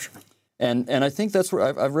to Scripture. And I think that's where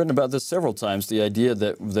I've written about this several times, the idea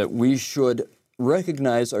that we should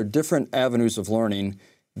recognize our different avenues of learning,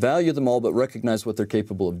 value them all, but recognize what they're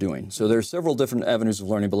capable of doing. So there are several different avenues of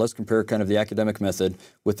learning, but let's compare kind of the academic method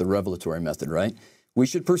with the revelatory method, right? We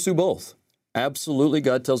should pursue both. Absolutely,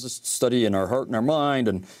 God tells us to study in our heart and our mind,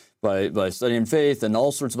 and by studying faith and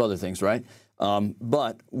all sorts of other things, right?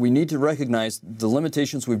 But we need to recognize the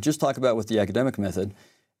limitations we've just talked about with the academic method.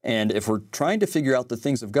 And if we're trying to figure out the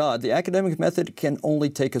things of God, the academic method can only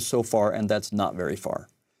take us so far, and that's not very far.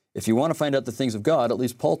 If you want to find out the things of God, at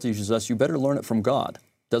least Paul teaches us, you better learn it from God.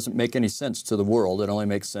 It doesn't make any sense to the world. It only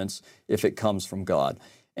makes sense if it comes from God.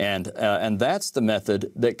 And that's the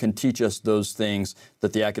method that can teach us those things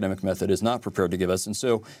that the academic method is not prepared to give us. And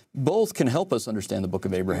so both can help us understand the book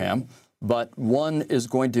of Abraham, but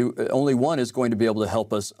only one is going to be able to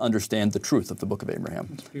help us understand the truth of the book of Abraham.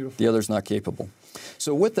 That's beautiful. The other's not capable.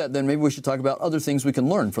 So with that, then maybe we should talk about other things we can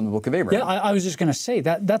learn from the book of Abraham. Yeah, I was just going to say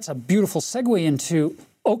that's a beautiful segue into,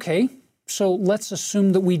 okay, so let's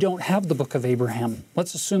assume that we don't have the book of Abraham.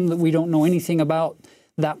 Let's assume that we don't know anything about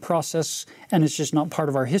that process and it's just not part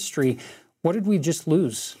of our history. What did we just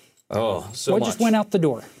lose? Oh, so much. What just went out the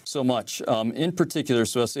door? So much. In particular,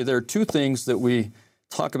 so I'll say there are two things that we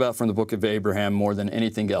talk about from the book of Abraham more than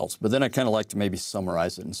anything else, but then I kind of like to maybe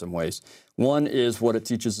summarize it in some ways. One is what it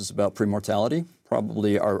teaches us about premortality.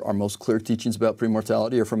 Probably our most clear teachings about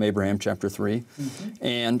premortality are from Abraham chapter 3,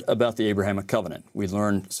 and about the Abrahamic covenant. We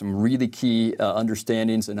learn some really key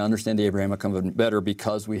understandings and understand the Abrahamic covenant better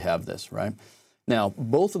because we have this, right? Now,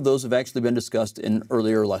 both of those have actually been discussed in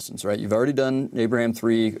earlier lessons, right? You've already done Abraham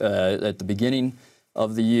 3 at the beginning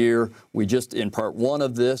of the year. We just, in part 1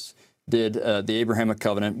 of this, did the Abrahamic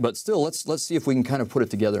covenant, but still, let's see if we can kind of put it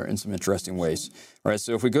together in some interesting ways. All right,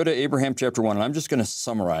 so if we go to Abraham chapter 1, and I'm just going to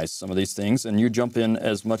summarize some of these things, and you jump in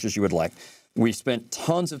as much as you would like. We spent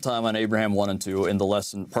tons of time on Abraham 1 and 2 in the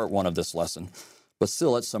lesson, part 1 of this lesson, but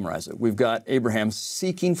still, let's summarize it. We've got Abraham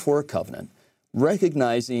seeking for a covenant,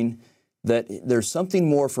 recognizing that there's something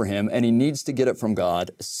more for him, and he needs to get it from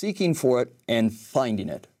God, seeking for it and finding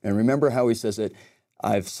it. And remember how he says it,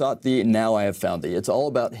 I've sought thee, and now I have found thee. It's all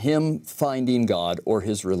about him finding God or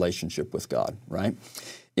his relationship with God, right?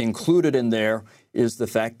 Included in there is the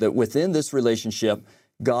fact that within this relationship,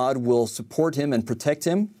 God will support him and protect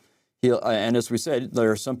him. And as we said,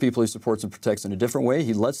 there are some people he supports and protects in a different way.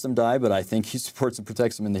 He lets them die, but I think he supports and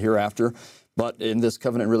protects them in the hereafter. But in this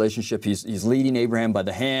covenant relationship, he's leading Abraham by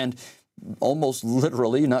the hand, almost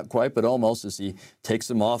literally, not quite, but almost, as he takes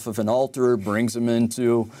him off of an altar, brings him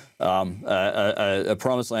into a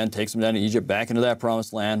promised land, takes him down to Egypt, back into that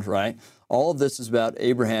promised land, right? All of this is about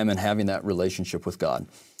Abraham and having that relationship with God.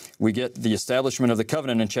 We get the establishment of the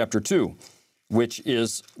covenant in chapter 2, which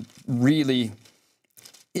is really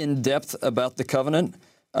in depth about the covenant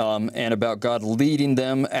and about God leading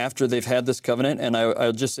them after they've had this covenant. And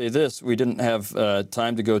I'll just say this, we didn't have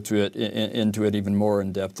time to go to it into it even more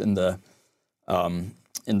in depth in the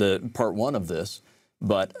part 1 of this.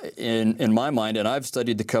 But in my mind, and I've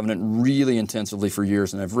studied the covenant really intensively for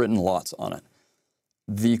years, and I've written lots on it,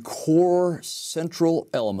 the core central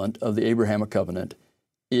element of the Abrahamic covenant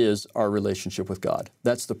is our relationship with God.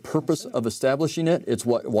 That's the purpose of establishing it. It's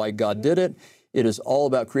why God did it. It is all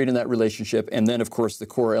about creating that relationship. And then, of course, the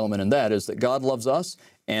core element in that is that God loves us,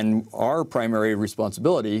 and our primary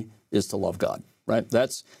responsibility is to love God, right?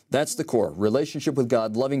 That's the core. Relationship with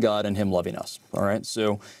God, loving God, and him loving us, all right?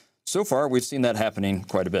 So far, we've seen that happening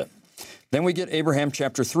quite a bit. Then we get Abraham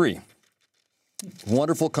chapter 3.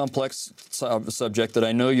 Wonderful, complex subject that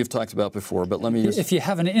I know you've talked about before, but let me just... If you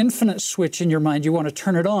have an infinite switch in your mind, you want to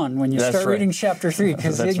turn it on when you start reading chapter 3,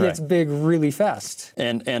 because it gets big really fast.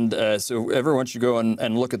 And so everyone should go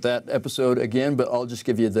and look at that episode again, but I'll just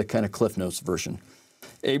give you the kind of Cliff Notes version.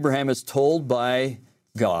 Abraham is told by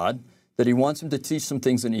God that he wants him to teach some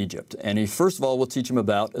things in Egypt. And he, first of all, will teach him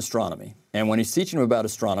about astronomy. And when he's teaching him about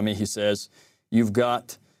astronomy, he says, you've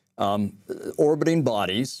got orbiting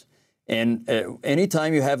bodies. And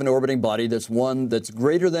anytime you have an orbiting body, there's one that's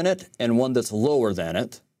greater than it and one that's lower than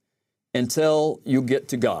it until you get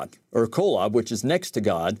to God. Or Kolob, which is next to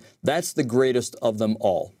God, that's the greatest of them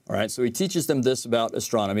all. All right, so he teaches them this about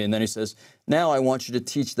astronomy, and then he says, now I want you to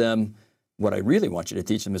teach them, what I really want you to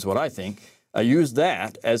teach them is what I think. I use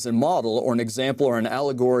that as a model or an example or an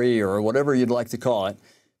allegory or whatever you'd like to call it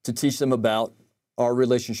to teach them about our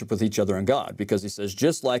relationship with each other and God. Because he says,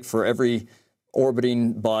 just like for every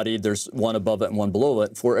orbiting body, there's one above it and one below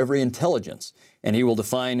it, for every intelligence. And he will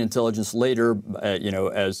define intelligence later,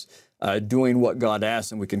 as doing what God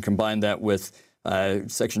asks, and we can combine that with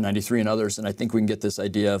Section 93 and others, and I think we can get this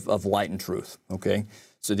idea of light and truth, okay?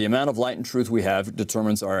 So the amount of light and truth we have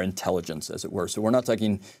determines our intelligence, as it were. So we're not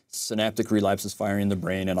talking synaptic relapses firing in the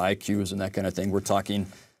brain and IQs and that kind of thing. We're talking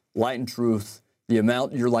light and truth. The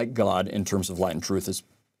amount you're like God in terms of light and truth is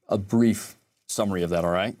a brief summary of that,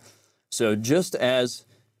 all right? So just as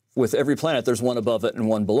with every planet there's one above it and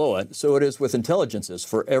one below it, so it is with intelligences.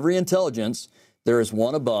 For every intelligence, there is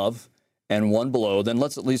one above and one below. Then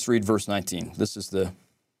let's at least read verse 19. This is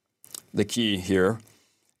the key here.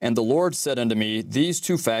 And the Lord said unto me, these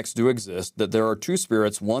two facts do exist, that there are two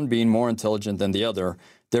spirits, one being more intelligent than the other.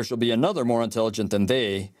 There shall be another more intelligent than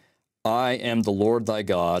they. I am the Lord thy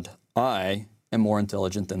God. I am more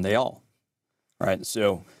intelligent than they all. All right,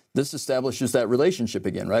 so this establishes that relationship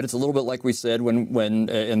again, right? It's a little bit like we said when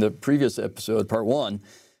in the previous episode, part 1,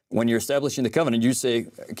 when you're establishing the covenant, you say,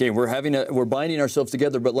 okay, we're binding ourselves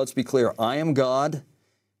together, but let's be clear. I am God.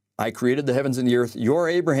 I created the heavens and the earth. You're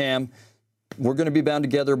Abraham. We're going to be bound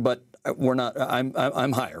together, but we're not.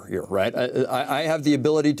 I'm higher here, right? I have the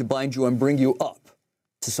ability to bind you and bring you up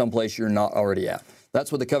to some place you're not already at.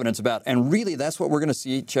 That's what the covenant's about. And really, that's what we're going to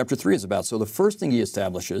see chapter 3 is about. So the first thing he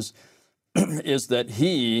establishes is that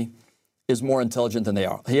he is more intelligent than they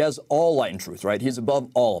are. He has all light and truth, right? He's above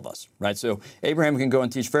all of us, right? So Abraham can go and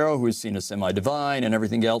teach Pharaoh, who is seen as semi-divine and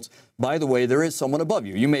everything else. By the way, there is someone above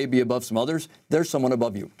you. You may be above some others. There's someone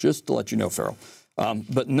above you, just to let you know, Pharaoh.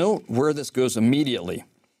 But note where this goes immediately.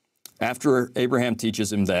 After Abraham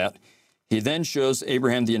teaches him that, he then shows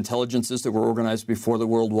Abraham the intelligences that were organized before the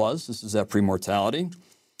world was. This is that pre-mortality.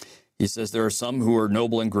 He says there are some who are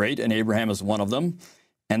noble and great, and Abraham is one of them.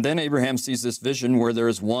 And then Abraham sees this vision where there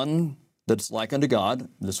is one that's like unto God.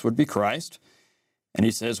 This would be Christ. And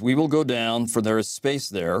he says, we will go down, for there is space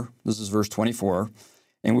there. This is verse 24.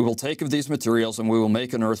 And we will take of these materials, and we will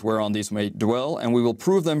make an earth whereon these may dwell, and we will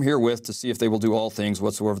prove them herewith to see if they will do all things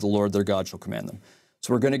whatsoever the Lord their God shall command them.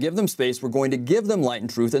 So we're going to give them space. We're going to give them light and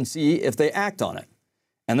truth and see if they act on it.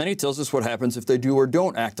 And then he tells us what happens if they do or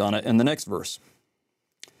don't act on it in the next verse.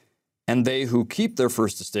 And they who keep their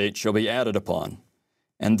first estate shall be added upon.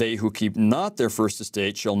 And they who keep not their first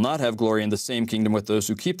estate shall not have glory in the same kingdom with those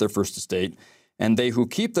who keep their first estate. And they who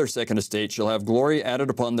keep their second estate shall have glory added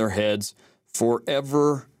upon their heads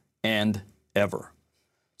forever and ever.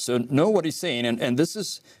 So know what he's saying, and this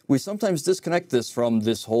is, we sometimes disconnect this from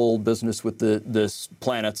this whole business with the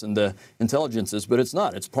planets and the intelligences, but it's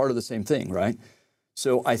not. It's part of the same thing, right?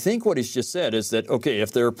 So I think what he's just said is that, okay,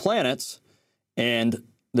 if there are planets, and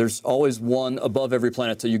there's always one above every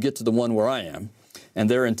planet till you get to the one where I am, and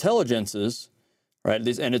their intelligences, right,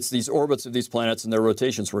 and it's these orbits of these planets and their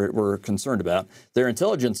rotations we're concerned about, their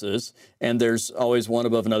intelligences, and there's always one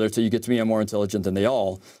above another till you get to me, I'm more intelligent than they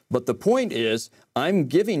all. But the point is, I'm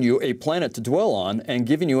giving you a planet to dwell on and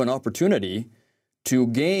giving you an opportunity to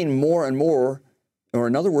gain more and more, or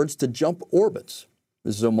in other words, to jump orbits.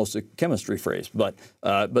 This is almost a chemistry phrase, but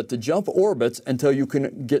to jump orbits until you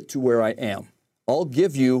can get to where I am. I'll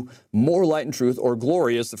give you more light and truth, or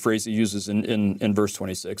glory is the phrase he uses in verse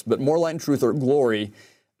 26, but more light and truth or glory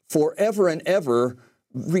forever and ever,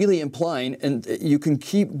 really implying, and you can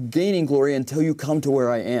keep gaining glory until you come to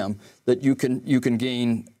where I am, that you can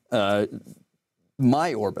gain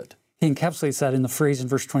my orbit. He encapsulates that in the phrase in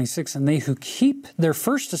verse 26, and they who keep their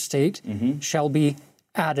first estate shall be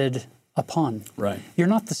added upon. Right. You're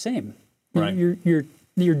not the same. Right.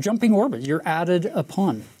 You're jumping orbit. You're added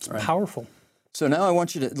upon. It's powerful. So now I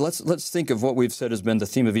want you to, let's think of what we've said has been the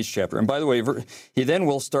theme of each chapter. And by the way, he then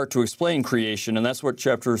will start to explain creation, and that's what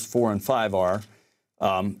chapters 4 and 5 are.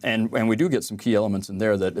 And we do get some key elements in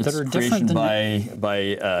there that it's creation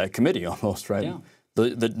by committee almost, right? Yeah.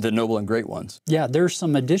 The noble and great ones. Yeah, there's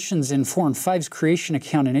some additions in 4 and 5's creation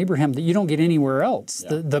account in Abraham that you don't get anywhere else.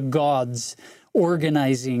 Yeah. The gods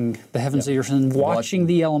organizing the heavens and the earth and watching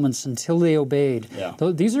the elements until they obeyed. Yeah.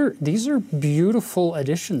 These are beautiful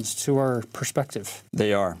additions to our perspective.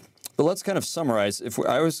 They are. But let's kind of summarize.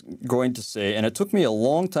 I was going to say, and it took me a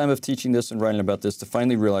long time of teaching this and writing about this to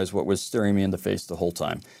finally realize what was staring me in the face the whole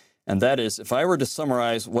time. And that is, if I were to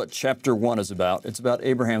summarize what chapter 1 is about, it's about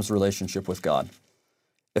Abraham's relationship with God.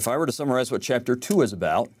 If I were to summarize what chapter 2 is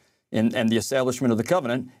about, and the establishment of the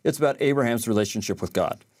covenant, it's about Abraham's relationship with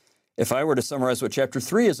God. If I were to summarize what chapter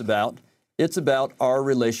 3 is about, it's about our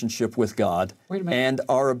relationship with God and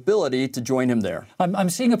our ability to join Him there. I'm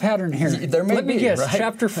seeing a pattern here. Let me guess, right?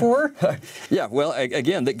 Chapter 4? Yeah, well,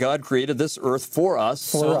 again, that God created this earth for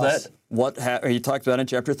us that what He talked about in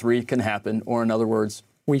chapter 3 can happen, or in other words,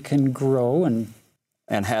 we can grow and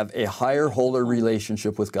have a higher, wholer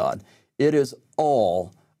relationship with God. It is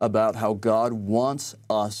all about how God wants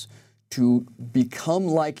us to become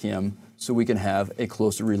like Him so we can have a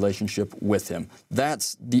closer relationship with Him.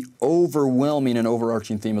 That's the overwhelming and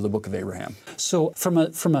overarching theme of the book of Abraham. So from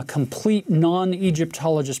a complete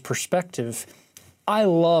non-Egyptologist perspective, I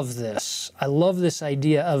love this. I love this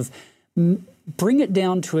idea of bring it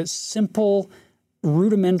down to its simple,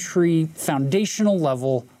 rudimentary, foundational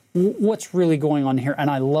level, what's really going on here.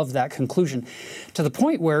 And I love that conclusion. To the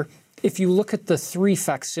point where, if you look at the 3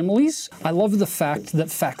 facsimiles, I love the fact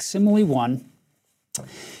that facsimile 1,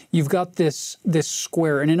 you've got this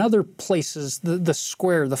square, and in other places, the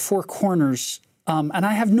square, the 4 corners, and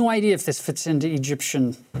I have no idea if this fits into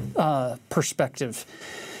Egyptian perspective.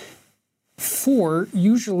 4,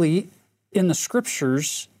 usually in the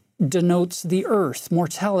scriptures, denotes the earth,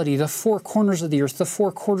 mortality, the four corners of the earth, the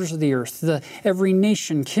four quarters of the earth, every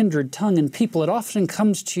nation, kindred, tongue, and people. It often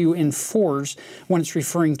comes to you in fours when it's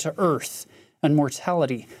referring to earth and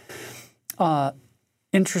mortality.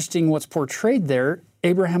 Interesting what's portrayed there,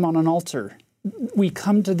 Abraham on an altar. We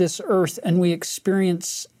come to this earth and we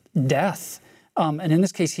experience death. And in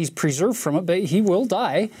this case, he's preserved from it, but he will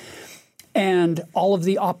die. And all of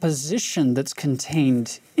the opposition that's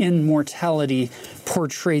contained in mortality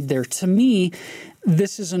portrayed there. To me,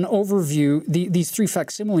 this is an overview, these three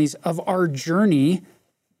facsimiles of our journey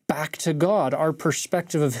back to God, our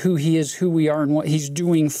perspective of who He is, who we are, and what He's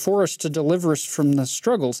doing for us to deliver us from the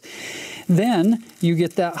struggles. Then you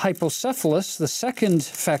get that hypocephalus, the second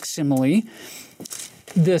facsimile,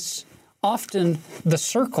 this often the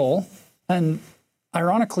circle, and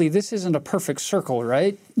ironically, this isn't a perfect circle,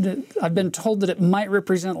 right? I've been told that it might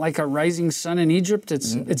represent like a rising sun in Egypt.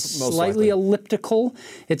 It's slightly elliptical.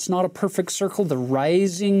 It's not a perfect circle. The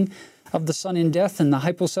rising of the sun in death and the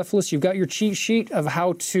hypocephalus. You've got your cheat sheet of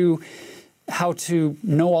how to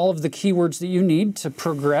know all of the keywords that you need to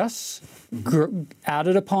progress,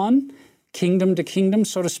 added upon, kingdom to kingdom,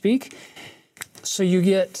 so to speak. So you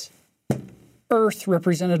get earth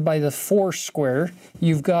represented by the four square.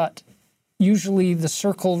 You've got usually the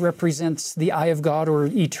circle represents the eye of God or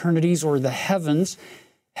eternities or the heavens.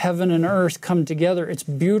 Heaven and earth come together. It's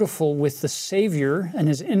beautiful with the Savior and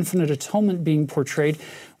His infinite atonement being portrayed,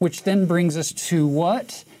 which then brings us to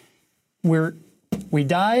what? We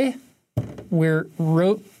die, we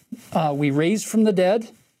raise from the dead,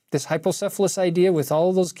 this hypocephalus idea with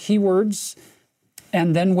all those key words,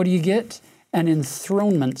 and then what do you get? An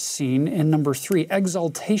enthronement scene in number 3,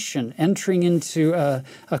 exaltation, entering into a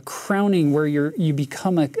crowning where you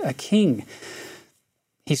become a king.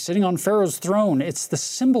 He's sitting on Pharaoh's throne. It's the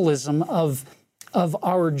symbolism of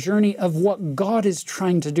our journey, of what God is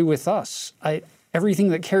trying to do with us. Everything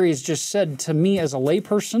that Carrie has just said, to me as a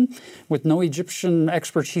layperson with no Egyptian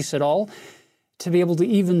expertise at all, to be able to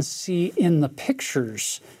even see in the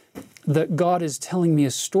pictures that God is telling me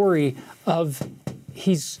a story of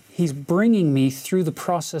He's bringing me through the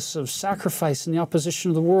process of sacrifice and the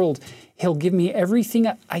opposition of the world. He'll give me everything.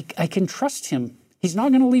 I can trust Him. He's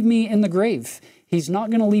not going to leave me in the grave. He's not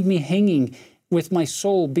going to leave me hanging with my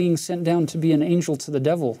soul being sent down to be an angel to the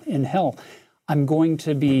devil in hell. I'm going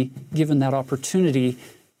to be given that opportunity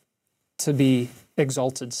to be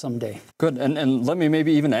exalted someday. Good. And let me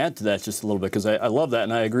maybe even add to that just a little bit, because I love that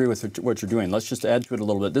and I agree with what you're doing. Let's just add to it a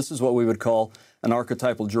little bit. This is what we would call an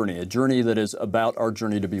archetypal journey, a journey that is about our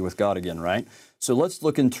journey to be with God again, right? So let's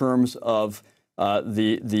look in terms of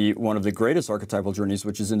the one of the greatest archetypal journeys,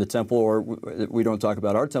 which is in the temple, or we don't talk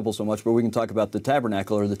about our temple so much, but we can talk about the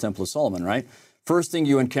tabernacle or the Temple of Solomon, right? First thing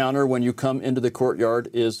you encounter when you come into the courtyard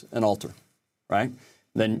is an altar, right?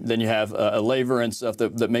 Then you have a laver and stuff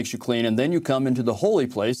that makes you clean, and then you come into the holy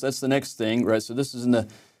place. That's the next thing, right? So this is in the,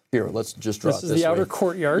 here, let's just draw it this way. This is the outer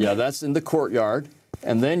courtyard. Yeah, that's in the courtyard.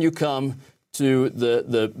 And then you come to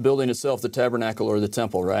the building itself, the tabernacle or the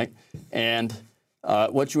temple, right? And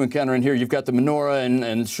what you encounter in here, you've got the menorah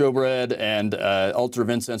and showbread and altar of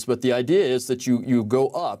incense, but the idea is that you go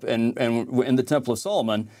up, and in the Temple of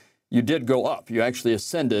Solomon, you did go up. You actually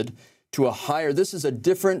ascended to a higher, this is a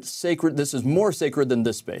different sacred, this is more sacred than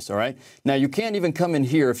this space, all right? Now, you can't even come in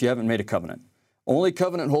here if you haven't made a covenant. Only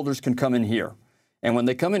covenant holders can come in here. And when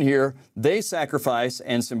they come in here, they sacrifice,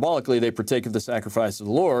 and symbolically they partake of the sacrifice of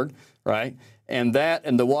the Lord, right? And that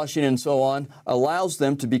and the washing and so on allows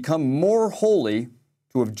them to become more holy,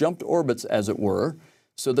 to have jumped orbits, as it were,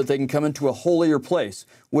 so that they can come into a holier place,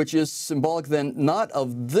 which is symbolic then not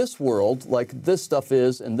of this world, like this stuff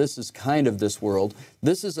is, and this is kind of this world.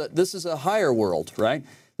 This is a higher world, right?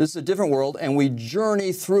 This is a different world, and we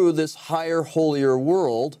journey through this higher, holier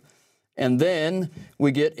world. And then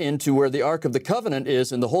we get into where the Ark of the Covenant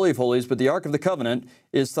is in the Holy of Holies, but the Ark of the Covenant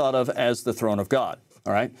is thought of as the throne of God,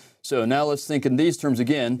 all right? So now let's think in these terms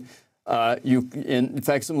again. In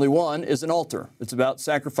facsimile 1 is an altar. It's about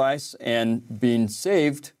sacrifice and being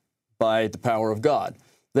saved by the power of God.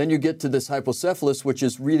 Then you get to this hypocephalus, which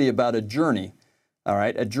is really about a journey, all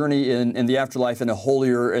right? A journey in the afterlife in a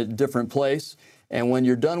holier, a different place. And when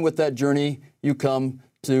you're done with that journey, you come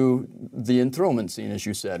to the enthronement scene, as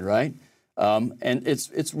you said, right? And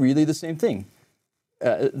it's really the same thing.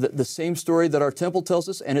 The same story that our temple tells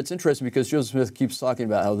us, and it's interesting because Joseph Smith keeps talking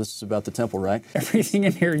about how this is about the temple, right? Everything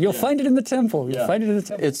in here, you'll find it in the temple. You'll find it in the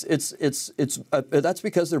temple. That's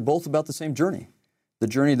because they're both about the same journey, the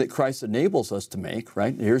journey that Christ enables us to make,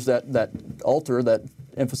 right? Here's that altar, that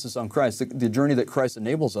emphasis on Christ, the journey that Christ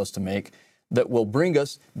enables us to make. that will bring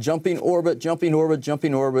us jumping orbit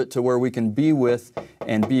to where we can be with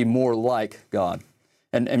and be more like God.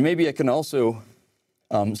 And maybe I can also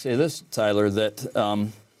say this, Tyler,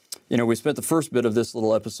 that we spent the first bit of this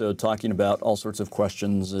little episode talking about all sorts of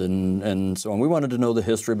questions and so on. We wanted to know the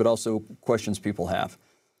history, but also questions people have.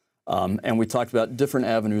 And we talked about different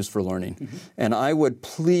avenues for learning. Mm-hmm. And I would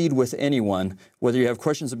plead with anyone, whether you have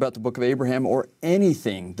questions about the Book of Abraham or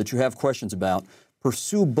anything that you have questions about,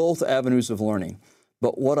 pursue both avenues of learning.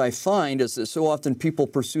 But what I find is that so often people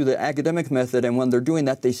pursue the academic method, and when they're doing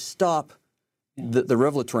that, they stop the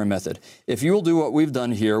revelatory method. If you'll do what we've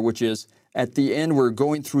done here, which is at the end we're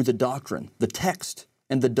going through the doctrine, the text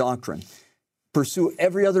and the doctrine. Pursue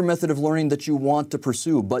every other method of learning that you want to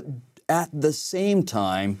pursue, but at the same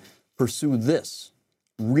time, pursue this.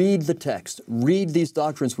 Read the text. Read these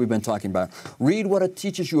doctrines we've been talking about. Read what it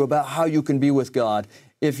teaches you about how you can be with God.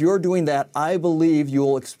 If you're doing that, I believe you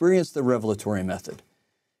will experience the revelatory method.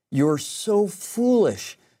 You're so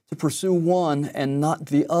foolish to pursue one and not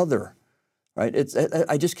the other. Right?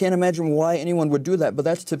 I just can't imagine why anyone would do that, but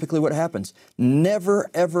that's typically what happens. Never,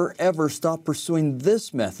 ever, ever stop pursuing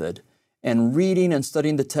this method and reading and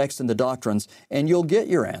studying the text and the doctrines, and you'll get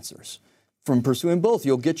your answers. From pursuing both,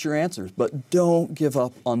 you'll get your answers, but don't give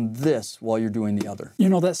up on this while you're doing the other.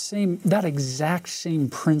 That exact same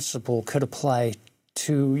principle could apply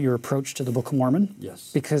to your approach to the Book of Mormon.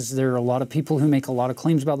 Yes. Because there are a lot of people who make a lot of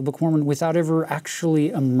claims about the Book of Mormon without ever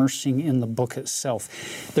actually immersing in the book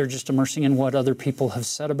itself. They're just immersing in what other people have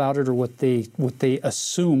said about it or what they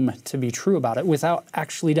assume to be true about it without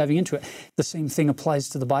actually diving into it. The same thing applies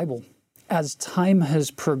to the Bible. As time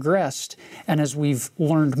has progressed and as we've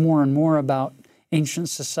learned more and more about ancient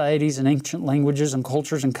societies and ancient languages and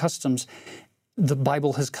cultures and customs, the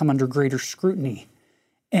Bible has come under greater scrutiny.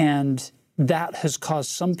 And that has caused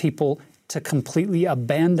some people to completely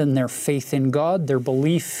abandon their faith in God, their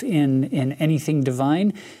belief in anything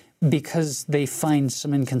divine, because they find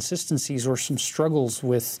some inconsistencies or some struggles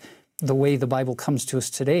with the way the Bible comes to us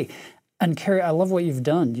today. And Carrie, I love what you've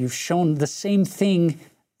done. You've shown the same thing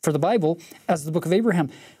for the Bible as the Book of Abraham.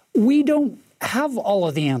 We don't have all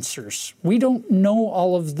of the answers. We don't know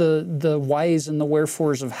all of the whys and the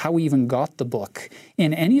wherefores of how we even got the book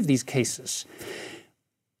in any of these cases.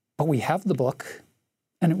 But we have the book,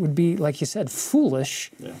 and it would be, like you said,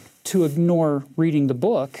 foolish to ignore reading the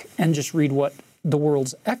book and just read what the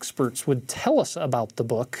world's experts would tell us about the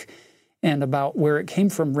book and about where it came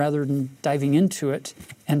from rather than diving into it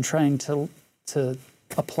and trying to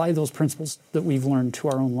apply those principles that we've learned to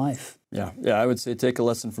our own life. Yeah, I would say take a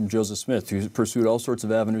lesson from Joseph Smith, who pursued all sorts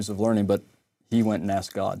of avenues of learning, but he went and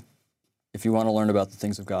asked God. If you want to learn about the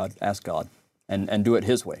things of God, ask God, and do it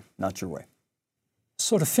His way, not your way.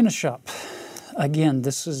 So to finish up, again,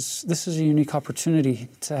 this is a unique opportunity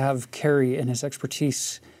to have Kerry and his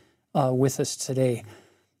expertise with us today.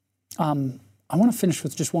 I want to finish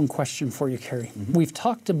with just one question for you, Kerry. Mm-hmm. We've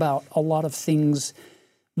talked about a lot of things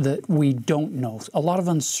that we don't know, a lot of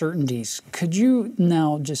uncertainties. Could you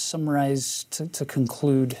now just summarize to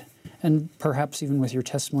conclude, and perhaps even with your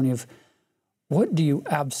testimony of what do you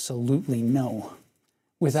absolutely know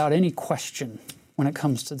without any question when it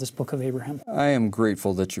comes to this Book of Abraham? I am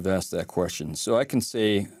grateful that you've asked that question. So I can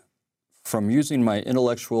say, from using my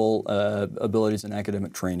intellectual abilities and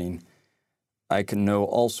academic training, I can know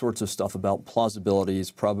all sorts of stuff about plausibilities,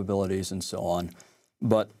 probabilities, and so on.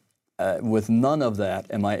 But with none of that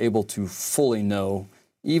am I able to fully know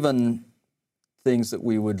even things that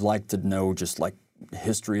we would like to know, just like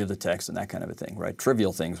history of the text and that kind of a thing, right?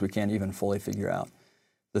 Trivial things we can't even fully figure out.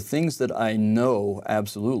 The things that I know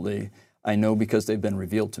absolutely, I know because they've been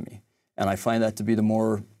revealed to me. And I find that to be the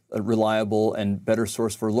more reliable and better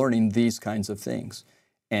source for learning these kinds of things.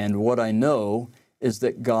 And what I know is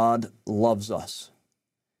that God loves us,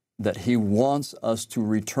 that He wants us to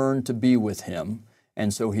return to be with Him,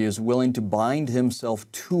 and so He is willing to bind Himself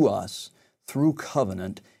to us through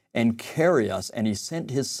covenant and carry us, and He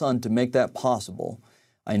sent His Son to make that possible.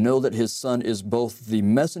 I know that His Son is both the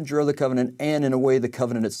messenger of the covenant and, in a way, the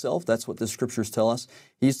covenant itself. That's what the Scriptures tell us.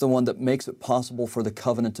 He's the one that makes it possible for the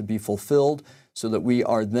covenant to be fulfilled so that we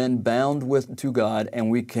are then bound to God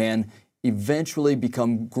and we can eventually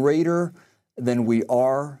become greater than we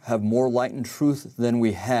are, have more light and truth than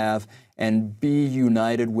we have, and be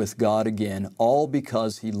united with God again, all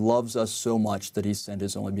because He loves us so much that He sent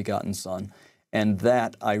His only begotten Son. And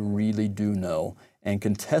that I really do know and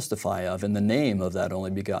can testify of in the name of that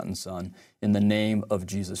only begotten Son, in the name of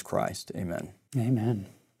Jesus Christ. Amen. Amen.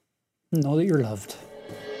 Know that you're loved.